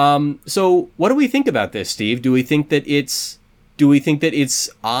 So what do we think about this, Steve? Do we think that it's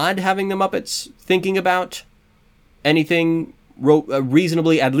odd having the Muppets thinking about anything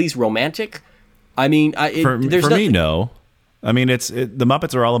reasonably at least romantic? I mean, for me, no. I mean, the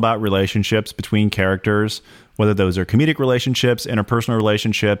Muppets are all about relationships between characters, whether those are comedic relationships, interpersonal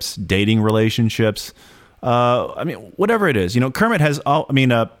relationships, dating relationships. I mean, whatever it is.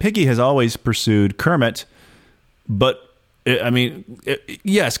 Piggy has always pursued Kermit, but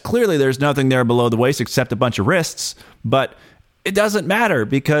yes, clearly there's nothing there below the waist except a bunch of wrists, but it doesn't matter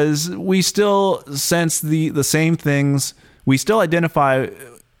because we still sense the same things. We still identify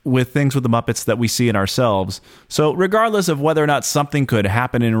with things with the Muppets that we see in ourselves. So regardless of whether or not something could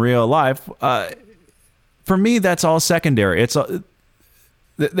happen in real life, for me, that's all secondary. So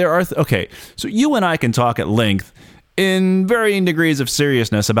you and I can talk at length in varying degrees of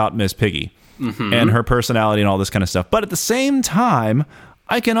seriousness about Miss Piggy and her personality and all this kind of stuff. But at the same time,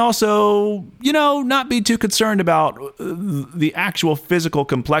 I can also, not be too concerned about the actual physical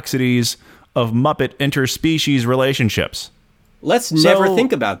complexities of Muppet interspecies relationships. Let's never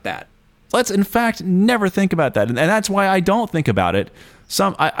think about that. Let's, in fact, never think about that. And that's why I don't think about it.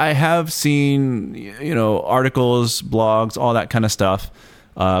 I have seen, articles, blogs, all that kind of stuff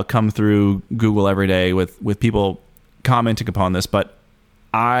come through Google every day with people commenting upon this. But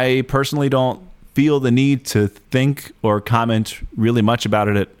I personally don't feel the need to think or comment really much about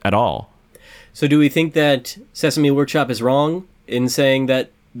it at all. So do we think that Sesame Workshop is wrong in saying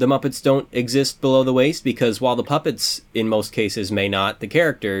that the Muppets don't exist below the waist? Because while the puppets, in most cases, may not, the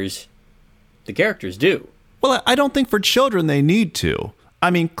characters do. Well, I don't think for children they need to. I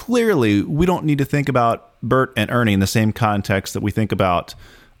mean, clearly, we don't need to think about Bert and Ernie in the same context that we think about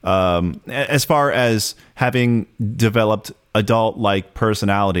as far as having developed adult-like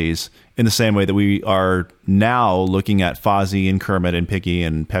personalities in the same way that we are now looking at Fozzie and Kermit and Piggy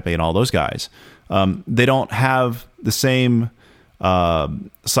and Pepe and all those guys. They don't have the same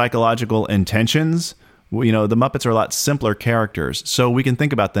psychological intentions. You know, the Muppets are a lot simpler characters, so we can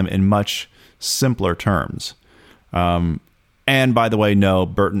think about them in much simpler terms. And by the way, no,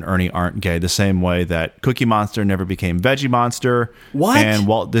 Bert and Ernie aren't gay, the same way that Cookie Monster never became Veggie Monster. What? And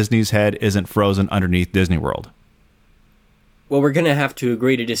Walt Disney's head isn't frozen underneath Disney World. Well, we're going to have to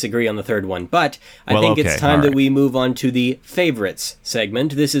agree to disagree on the third one, but I think it's time that we move on to the favorites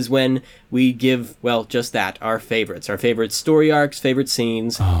segment. This is when we give, well, just that, our favorites story arcs, favorite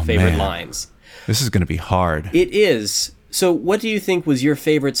scenes, favorite lines. This is going to be hard. It is. So what do you think was your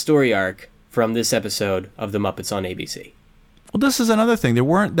favorite story arc from this episode of The Muppets on ABC? Well, this is another thing. There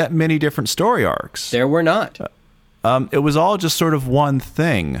weren't that many different story arcs. There were not. It was all just sort of one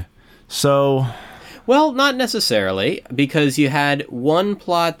thing. So... Well, not necessarily, because you had one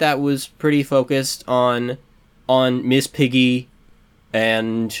plot that was pretty focused on Miss Piggy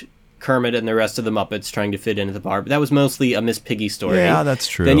and Kermit and the rest of the Muppets trying to fit into the bar. But that was mostly a Miss Piggy story. Yeah, that's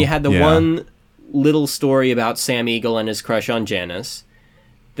true. Then you had the one little story about Sam Eagle and his crush on Janice.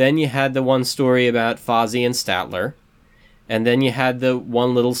 Then you had the one story about Fozzie and Statler. And then you had the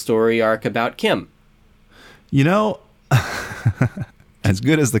one little story arc about Kim. You know, as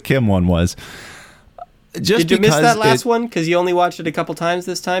good as the Kim one was... Did you miss that last one? Because you only watched it a couple times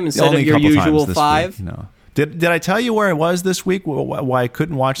this time instead of your usual 5? Week, no. Did I tell you where I was this week? Why I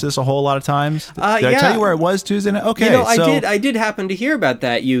couldn't watch this a whole lot of times? Did I tell you where I was Tuesday night? Okay, you know, I did happen to hear about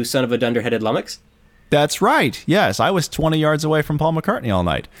that, you son of a dunderheaded lummox. That's right. Yes, I was 20 yards away from Paul McCartney all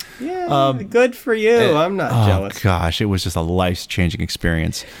night. Yeah, good for you. I'm not jealous. Oh, gosh, it was just a life-changing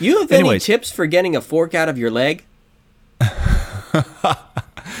experience. You have any tips for getting a fork out of your leg?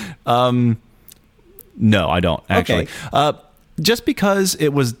 No, I don't, actually. Okay. Just because it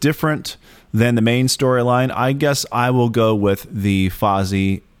was different than the main storyline, I guess I will go with the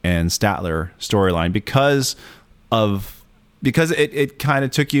Fozzie and Statler storyline because it kind of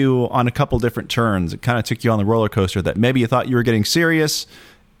took you on a couple different turns. It kind of took you on the roller coaster that maybe you thought you were getting serious,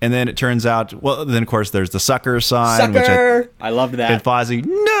 and then it turns out, well, then of course there's the sucker sign. Sucker! I loved that. And Fozzie,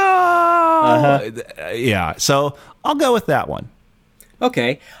 no! Yeah, so I'll go with that one.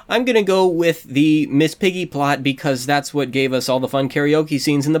 Okay, I'm going to go with the Miss Piggy plot because that's what gave us all the fun karaoke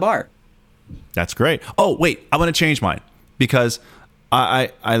scenes in the bar. That's great. Oh, wait, I'm going to change mine because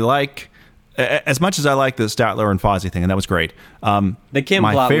I like, as much as I like the Statler and Fozzie thing, and that was great. The Kim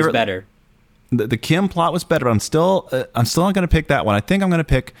plot was better. The Kim plot was better, but I'm still not going to pick that one. I think I'm going to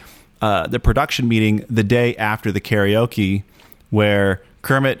pick the production meeting the day after the karaoke where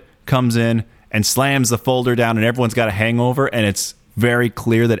Kermit comes in and slams the folder down and everyone's got a hangover and it's very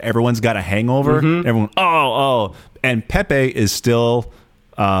clear that everyone's got a hangover. Mm-hmm. Everyone, and Pepe is still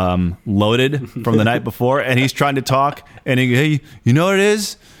loaded from the night before, and he's trying to talk, and hey, you know what it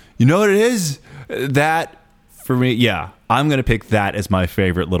is? You know what it is? That, for me, yeah, I'm going to pick that as my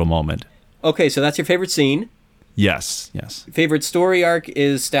favorite little moment. Okay, so that's your favorite scene? Yes. Favorite story arc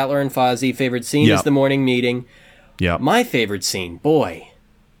is Statler and Fozzie. Favorite scene is the morning meeting. Yeah. My favorite scene, boy...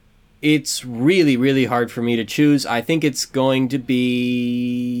 It's really, really hard for me to choose. I think it's going to be...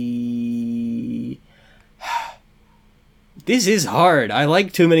 This is hard. I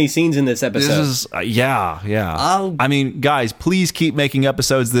like too many scenes in this episode. This is... yeah. I mean, guys, please keep making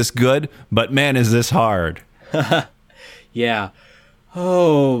episodes this good, but man, is this hard. Yeah.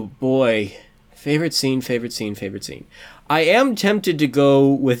 Oh, boy. Favorite scene. I am tempted to go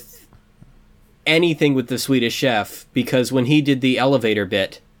with anything with the Swedish Chef, because when he did the elevator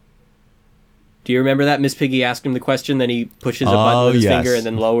bit... Do you remember that? Miss Piggy asked him the question, then he pushes a button with his finger and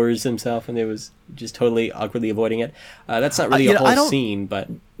then lowers himself, and it was just totally awkwardly avoiding it. That's not really a whole scene, but...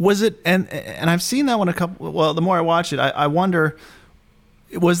 Was it... And I've seen that one a couple... Well, the more I watch it, I wonder...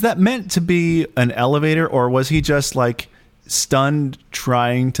 Was that meant to be an elevator, or was he just, like, stunned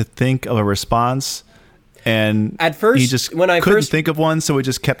trying to think of a response, and at first, he just couldn't think of one, so it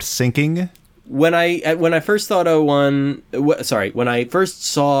just kept sinking? When I first thought of one... when I first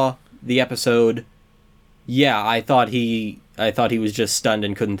saw... the episode, I thought he was just stunned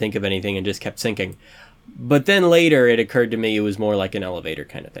and couldn't think of anything and just kept sinking. But then later it occurred to me it was more like an elevator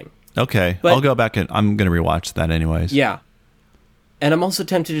kind of thing. Okay, but I'll go back and I'm going to rewatch that anyways. Yeah. And I'm also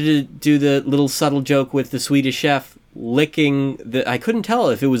tempted to do the little subtle joke with the Swedish Chef licking I couldn't tell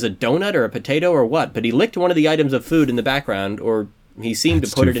if it was a donut or a potato or what, but he licked one of the items of food in the background, or he seemed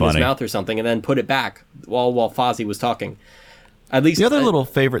to put it in his mouth or something and then put it back while Fozzie was talking. At least The other little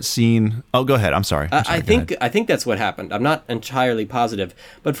favorite scene. Oh, go ahead. I'm sorry. I think that's what happened. I'm not entirely positive,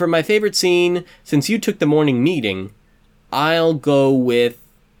 but for my favorite scene, since you took the morning meeting, I'll go with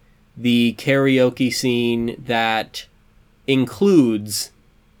the karaoke scene that includes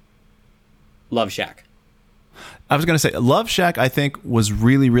Love Shack. I was going to say Love Shack, I think, was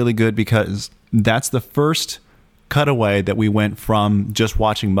really, really good because that's the first cutaway that we went from just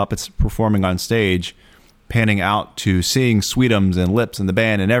watching Muppets performing on stage, panning out to seeing Sweetums and Lips and the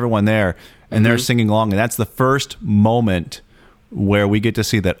band and everyone there, and they're singing along. And that's the first moment where we get to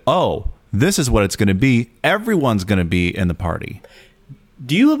see that, oh, this is what it's going to be. Everyone's going to be in the party.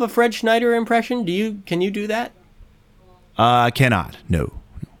 Do you have a Fred Schneider impression? Can you do that? I cannot. No.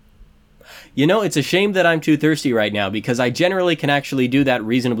 You know, it's a shame that I'm too thirsty right now because I generally can actually do that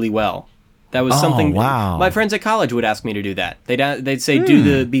reasonably well. That was something. Wow. My friends at college would ask me to do that. They'd say, do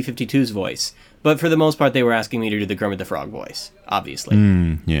the B-52's voice. But for the most part, they were asking me to do the Kermit the Frog voice, obviously.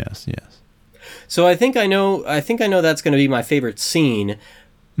 Yes. So I think I know that's going to be my favorite scene.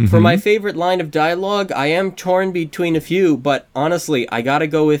 For my favorite line of dialogue, I am torn between a few, but honestly, I gotta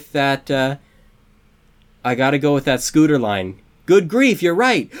go with that Scooter line. Good grief, you're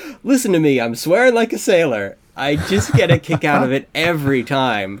right. Listen to me, I'm swearing like a sailor. I just get a kick out of it every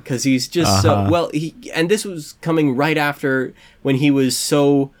time because he's just so well. And this was coming right after when he was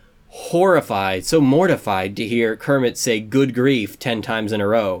so horrified, so mortified to hear Kermit say "good grief" 10 times in a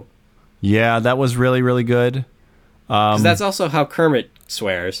row. Yeah, that was really, really good. 'Cause that's also how Kermit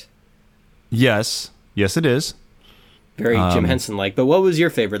swears. Yes, it is. Very Jim Henson-like. But what was your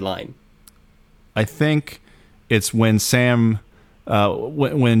favorite line? I think it's when Sam,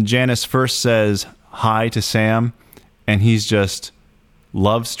 when Janice first says hi to Sam, and he's just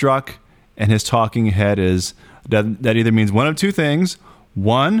love struck, and his talking head is that either means one of two things.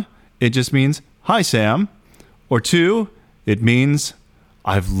 One, it just means hi Sam, or two, it means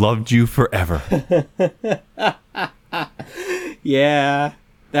I've loved you forever. Yeah,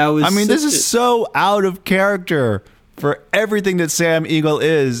 that was. I mean, this is so out of character for everything that Sam Eagle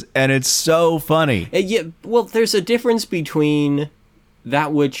is, and it's so funny. Yeah, well, there's a difference between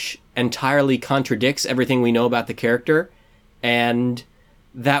that which entirely contradicts everything we know about the character and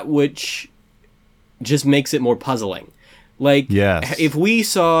that which just makes it more puzzling. Like, yes. If we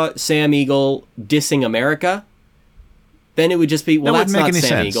saw Sam Eagle dissing America, then it would just be, well, that's not Sam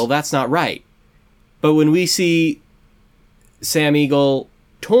sense. Eagle, that's not right. But when we see Sam Eagle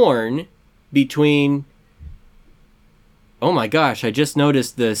torn between... Oh my gosh, I just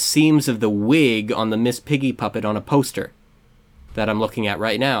noticed the seams of the wig on the Miss Piggy puppet on a poster that I'm looking at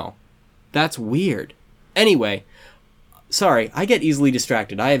right now. That's weird. Anyway, sorry, I get easily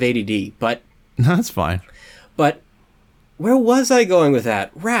distracted. I have ADD, but... That's fine. But where was I going with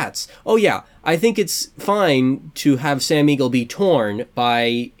that? Rats. Oh yeah, I think it's fine to have Sam Eagle be torn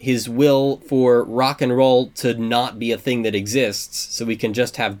by his will for rock and roll to not be a thing that exists, so we can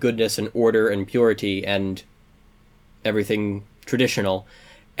just have goodness and order and purity and everything traditional,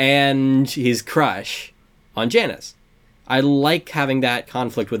 and his crush on Janice. I like having that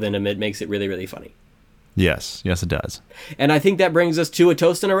conflict within him. It makes it really, really funny. Yes, it does. And I think that brings us to a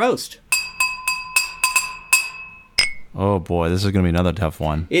toast and a roast. Oh boy, this is going to be another tough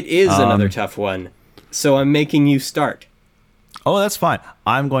one. It is another tough one. So I'm making you start. Oh, that's fine.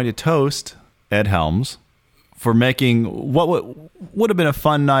 I'm going to toast Ed Helms for making what would have been a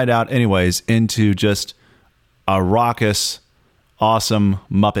fun night out anyways into just a raucous, awesome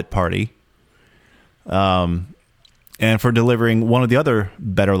Muppet party. And for delivering one of the other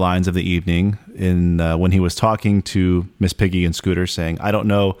better lines of the evening in when he was talking to Miss Piggy and Scooter, saying, I don't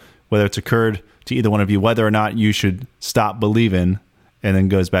know whether it's occurred to either one of you whether or not you should stop believing, and then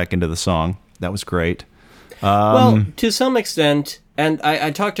goes back into the song. That was great. Well, to some extent, and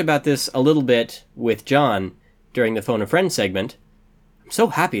I talked about this a little bit with John during the Phone a Friend segment. I'm so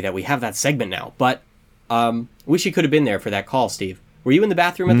happy that we have that segment now, but wish you could have been there for that call, Steve. Were you in the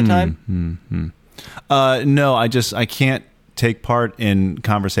bathroom at the time? No, I can't take part in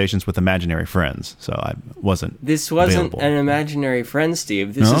conversations with imaginary friends, so I wasn't. This wasn't available. an imaginary friend,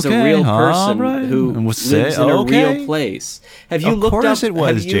 Steve. This is a real person who lives in a real place. Have you looked up? Of course, it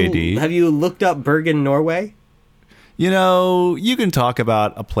was JD. Have you looked up Bergen, Norway? You know, you can talk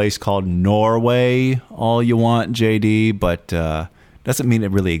about a place called Norway all you want, JD, but doesn't mean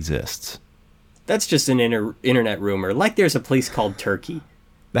it really exists. That's just an internet rumor. Like there's a place called Turkey.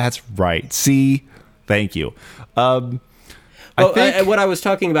 That's right. See? Thank you. What I was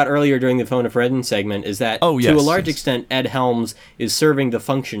talking about earlier during the Phone a Friend segment is that, to a large extent, Ed Helms is serving the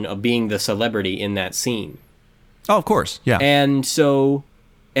function of being the celebrity in that scene. Oh, of course, yeah. And so,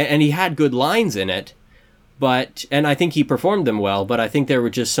 and he had good lines in it, and I think he performed them well, but I think there were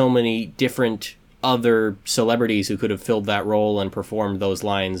just so many different other celebrities who could have filled that role and performed those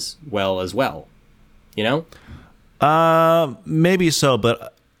lines well as well. You know? Maybe so,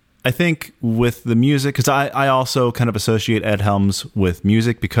 but I think with the music, because I also kind of associate Ed Helms with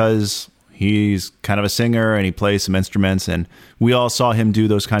music because he's kind of a singer and he plays some instruments, and we all saw him do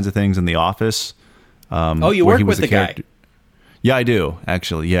those kinds of things in The Office. You work with the guy. Yeah, I do,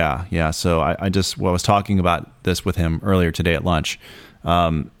 actually. Yeah. So I was talking about this with him earlier today at lunch.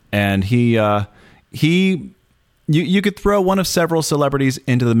 And you could throw one of several celebrities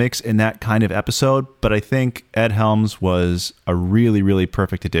into the mix in that kind of episode, but I think Ed Helms was a really, really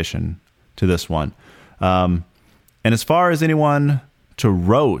perfect addition to this one. And as far as anyone to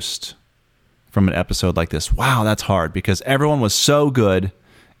roast from an episode like this, wow, that's hard because everyone was so good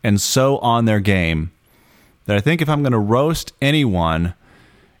and so on their game that I think if I'm going to roast anyone,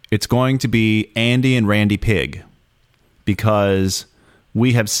 it's going to be Andy and Randy Pig, because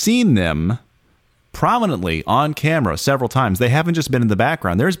we have seen them prominently on camera several times. They haven't just been in the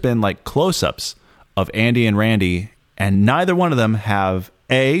background. There's been like close-ups of Andy and Randy, and neither one of them have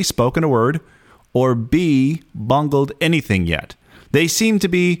A, spoken a word, or B, bungled anything yet. They seem to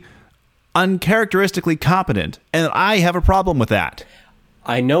be uncharacteristically competent, and I have a problem with that.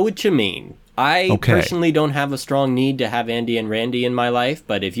 I know what you mean. I personally don't have a strong need to have Andy and Randy in my life,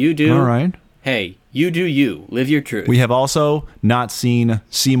 but if you do, all right. Hey, you do you. Live your truth. We have also not seen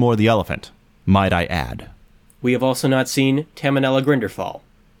Seymour the Elephant, might I add. We have also not seen Tamanella Grinderfall.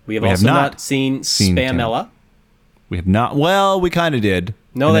 We have also not seen Spamella. We have not. Well, we kind of did.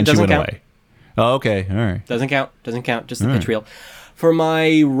 No, that doesn't count. Away. Oh, okay. All right. Doesn't count. Just the pitch reel. For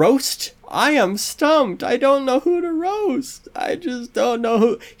my roast, I am stumped. I don't know who to roast. I just don't know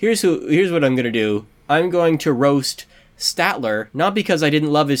who. Here's what I'm going to do. I'm going to roast Statler, not because I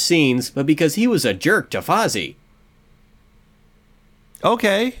didn't love his scenes, but because he was a jerk to Fozzie.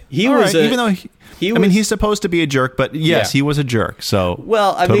 Okay. Even though he's supposed to be a jerk, but yes, he was a jerk. So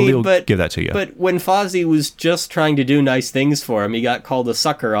give that to you. But when Fozzie was just trying to do nice things for him, he got called a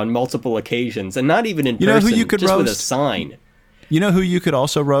sucker on multiple occasions, and not even in person, know who you could just roast? with a sign. You know who you could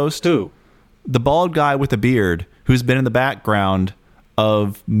also roast? Who? The bald guy with the beard who's been in the background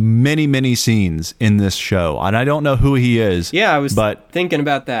of many, many scenes in this show. And I don't know who he is. Yeah, I was thinking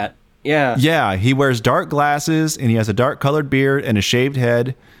about that. Yeah. Yeah, he wears dark glasses and he has a dark colored beard and a shaved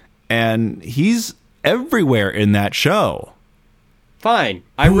head. And he's everywhere in that show. Fine.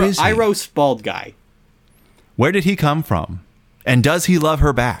 I roast bald guy. Where did he come from? And does he love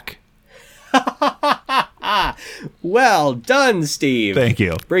her back? Well done, Steve. Thank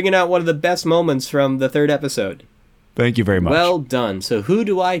you. Bringing out one of the best moments from the third episode. Thank you very much. Well done. So who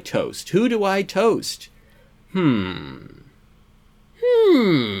do I toast?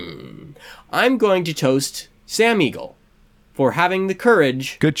 I'm going to toast Sam Eagle for having the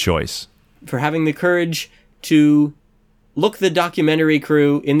courage. Good choice. For having the courage to look the documentary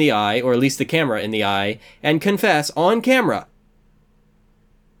crew in the eye, or at least the camera in the eye, and confess on camera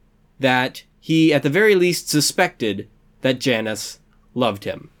that he, at the very least, suspected that Janice loved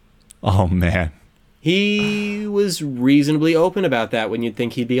him. Oh, man. He was reasonably open about that when you'd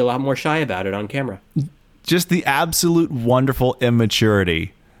think he'd be a lot more shy about it on camera. Just the absolute wonderful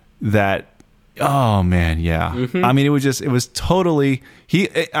immaturity that, oh, man, yeah. Mm-hmm. I mean, it was totally,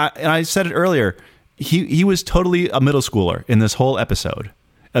 I said it earlier, he was totally a middle schooler in this whole episode.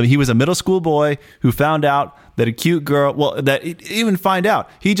 I mean, he was a middle school boy who found out that a cute girl,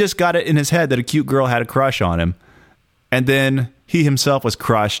 he just got it in his head that a cute girl had a crush on him. And then he himself was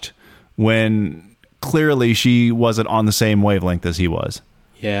crushed when clearly she wasn't on the same wavelength as he was.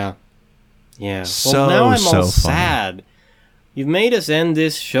 Yeah. Well, now I'm all sad. You've made us end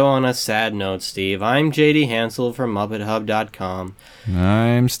this show on a sad note, Steve. I'm JD Hansel from MuppetHub.com.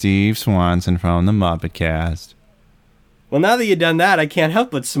 I'm Steve Swanson from the Muppetcast. Well, now that you've done that, I can't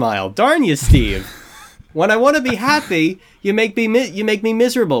help but smile. Darn you, Steve. When I want to be happy, you make me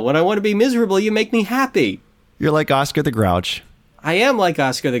miserable. When I want to be miserable, you make me happy. You're like Oscar the Grouch. I am like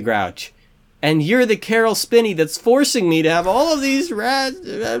Oscar the Grouch. And you're the Carol Spinney that's forcing me to have all of these rats.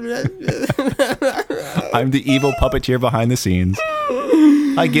 I'm the evil puppeteer behind the scenes.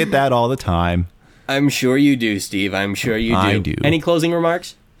 I get that all the time. I'm sure you do, Steve. I'm sure you do. I do. Any closing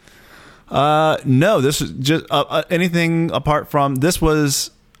remarks? No, this is just anything apart from this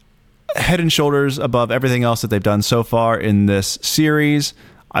was head and shoulders above everything else that they've done so far in this series.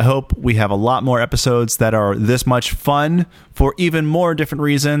 I hope we have a lot more episodes that are this much fun for even more different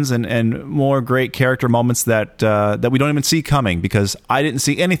reasons and more great character moments that we don't even see coming, because I didn't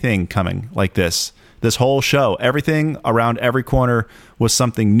see anything coming like this whole show. Everything around every corner was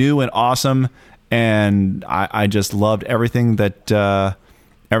something new and awesome, and I just loved everything that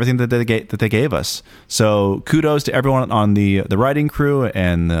they gave us. So kudos to everyone on the writing crew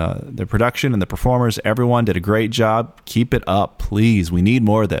and the production and the performers. Everyone did a great job. Keep it up, please. We need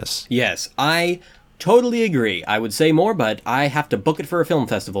more of this. Yes, I totally agree. I would say more, but I have to book it for a film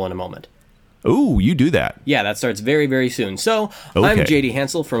festival in a moment. Ooh, you do that. Yeah, that starts very, very soon. So, Okay. I'm JD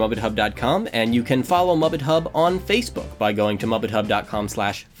Hansel from MuppetHub.com, and you can follow Muppet Hub on Facebook by going to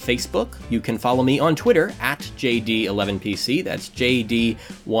MuppetHub.com/Facebook. You can follow me on Twitter at JD11PC. That's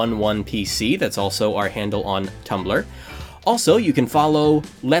JD11PC. That's also our handle on Tumblr. Also, you can follow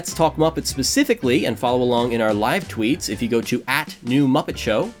Let's Talk Muppets specifically and follow along in our live tweets if you go to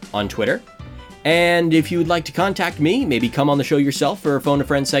 @NewMuppetShow on Twitter. And if you would like to contact me, maybe come on the show yourself for a Phone a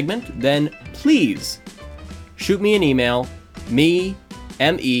Friend segment, then please shoot me an email,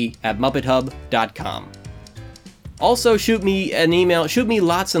 me@MuppeThub.com. Also, shoot me an email, shoot me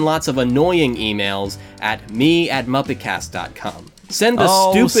lots and lots of annoying emails at me@MuppetCast.com. Send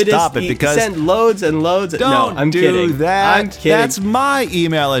the stupidest, stop it, because send loads and loads. Don't no, I'm do kidding. that. I'm kidding. That's my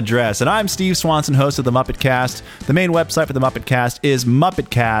email address. And I'm Steve Swanson, host of The Muppet Cast. The main website for The Muppet Cast is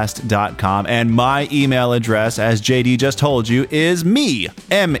MuppetCast.com. And my email address, as JD just told you, is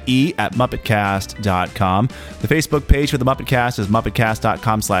me@MuppetCast.com. The Facebook page for The Muppet Cast is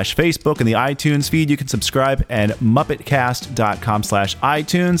MuppetCast.com/Facebook. And the iTunes feed, you can subscribe at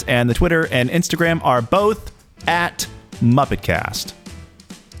MuppetCast.com/iTunes. And the Twitter and Instagram are both at MuppetCast.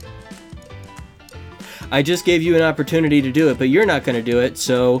 I just gave you an opportunity to do it, but you're not going to do it,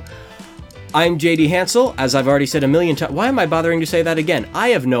 so I'm JD Hansel, as I've already said a million times. Why am I bothering to say that again? I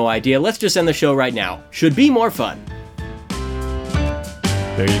have no idea. Let's just end the show right now. Should be more fun.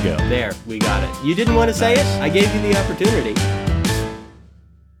 There you go. There, we got it. You didn't want to say it? I gave you the opportunity.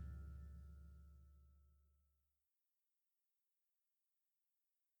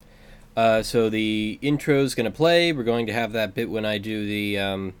 So the intro's going to play. We're going to have that bit when I do the,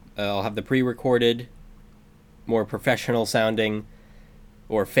 I'll have the pre-recorded, more professional sounding,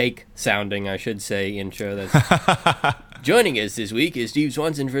 or fake sounding, I should say, intro. That's joining us this week is Steve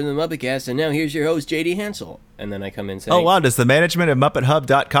Swanson from the Muppet Cast, and now here's your host, JD Hansel. And then I come in saying... Oh, wow. Does the management of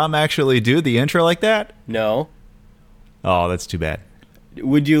MuppetHub.com actually do the intro like that? No. Oh, that's too bad.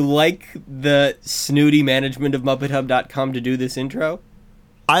 Would you like the snooty management of MuppetHub.com to do this intro?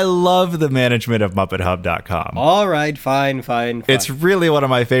 I love the management of MuppetHub.com. All right, fine. It's really one of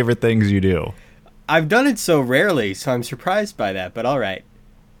my favorite things you do. I've done it so rarely, so I'm surprised by that, but all right.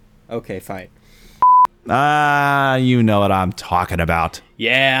 Okay, fine. You know what I'm talking about.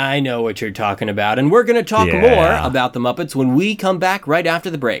 Yeah, I know what you're talking about, and we're going to talk more about the Muppets when we come back right after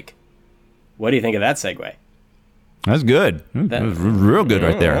the break. What do you think of that segue? That's good. That was real good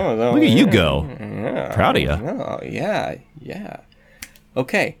right there. Look at you go. Yeah, Proud of you. Oh, yeah.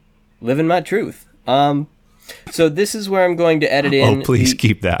 Okay, living my truth. So this is where I'm going to edit in. Oh, please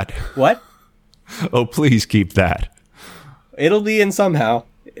keep that. What? Oh, please keep that. It'll be in somehow.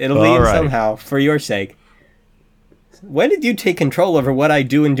 It'll be in somehow, for your sake. When did you take control over what I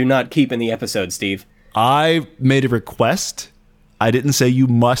do and do not keep in the episode, Steve? I made a request. I didn't say you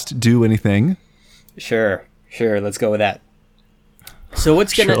must do anything. Sure. Let's go with that. So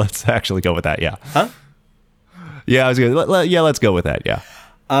what's gonna? Sure, let's actually go with that. Yeah. Huh? Yeah, I was gonna. Let's go with that. Yeah.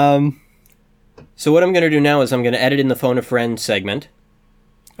 So what I'm gonna do now is I'm gonna edit in the Phone a Friend segment.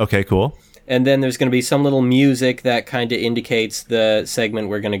 Okay. Cool. And then there's gonna be some little music that kind of indicates the segment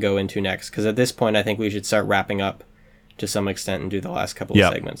we're gonna go into next. Because at this point, I think we should start wrapping up to some extent and do the last couple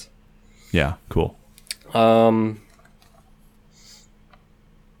of segments. Yeah. Cool.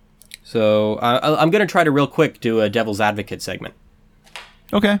 So I'm going to try to real quick do a Devil's Advocate segment.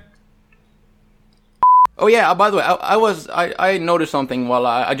 Okay. Oh yeah. By the way, I noticed something while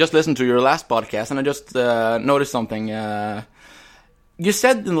I just listened to your last podcast, and I just noticed something. You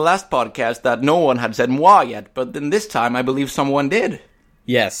said in the last podcast that no one had said moi yet, but then this time I believe someone did.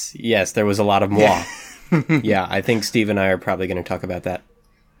 Yes, there was a lot of moi. Yeah, I think Steve and I are probably going to talk about that.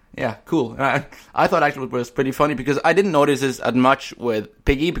 Yeah, cool. I thought actually it was pretty funny because I didn't notice this as much with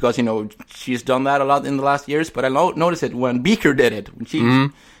Piggy because, she's done that a lot in the last years, but I noticed it when Beaker did it.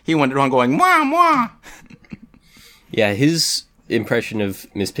 When he went around going, moi, moi. Yeah, his impression of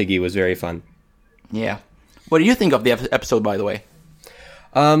Miss Piggy was very fun. Yeah. What do you think of the episode, by the way?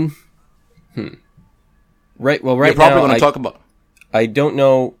 Right, well, right You're probably now, going to talk about... I don't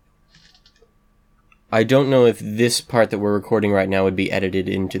know if this part that we're recording right now would be edited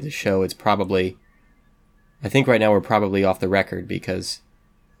into the show. It's probably... I think right now we're probably off the record because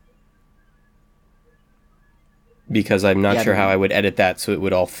I'm not sure how I would edit that so it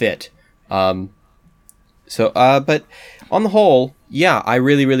would all fit. So, but on the whole, yeah, I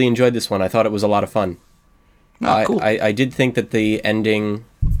really, really enjoyed this one. I thought it was a lot of fun. Oh, cool. I did think that the ending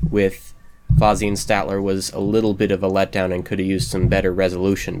with Fozzie and Statler was a little bit of a letdown and could have used some better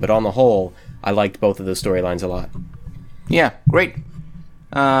resolution. But on the whole, I liked both of the storylines a lot. Yeah, great.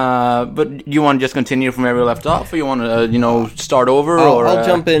 But you want to just continue from where we left off, or you want to, start over? I'll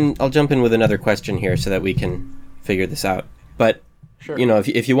jump in. I'll jump in with another question here so that we can figure this out. But Sure.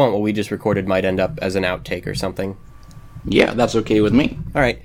 if you want what we just recorded might end up as an outtake or something. Yeah, that's okay with me. All right.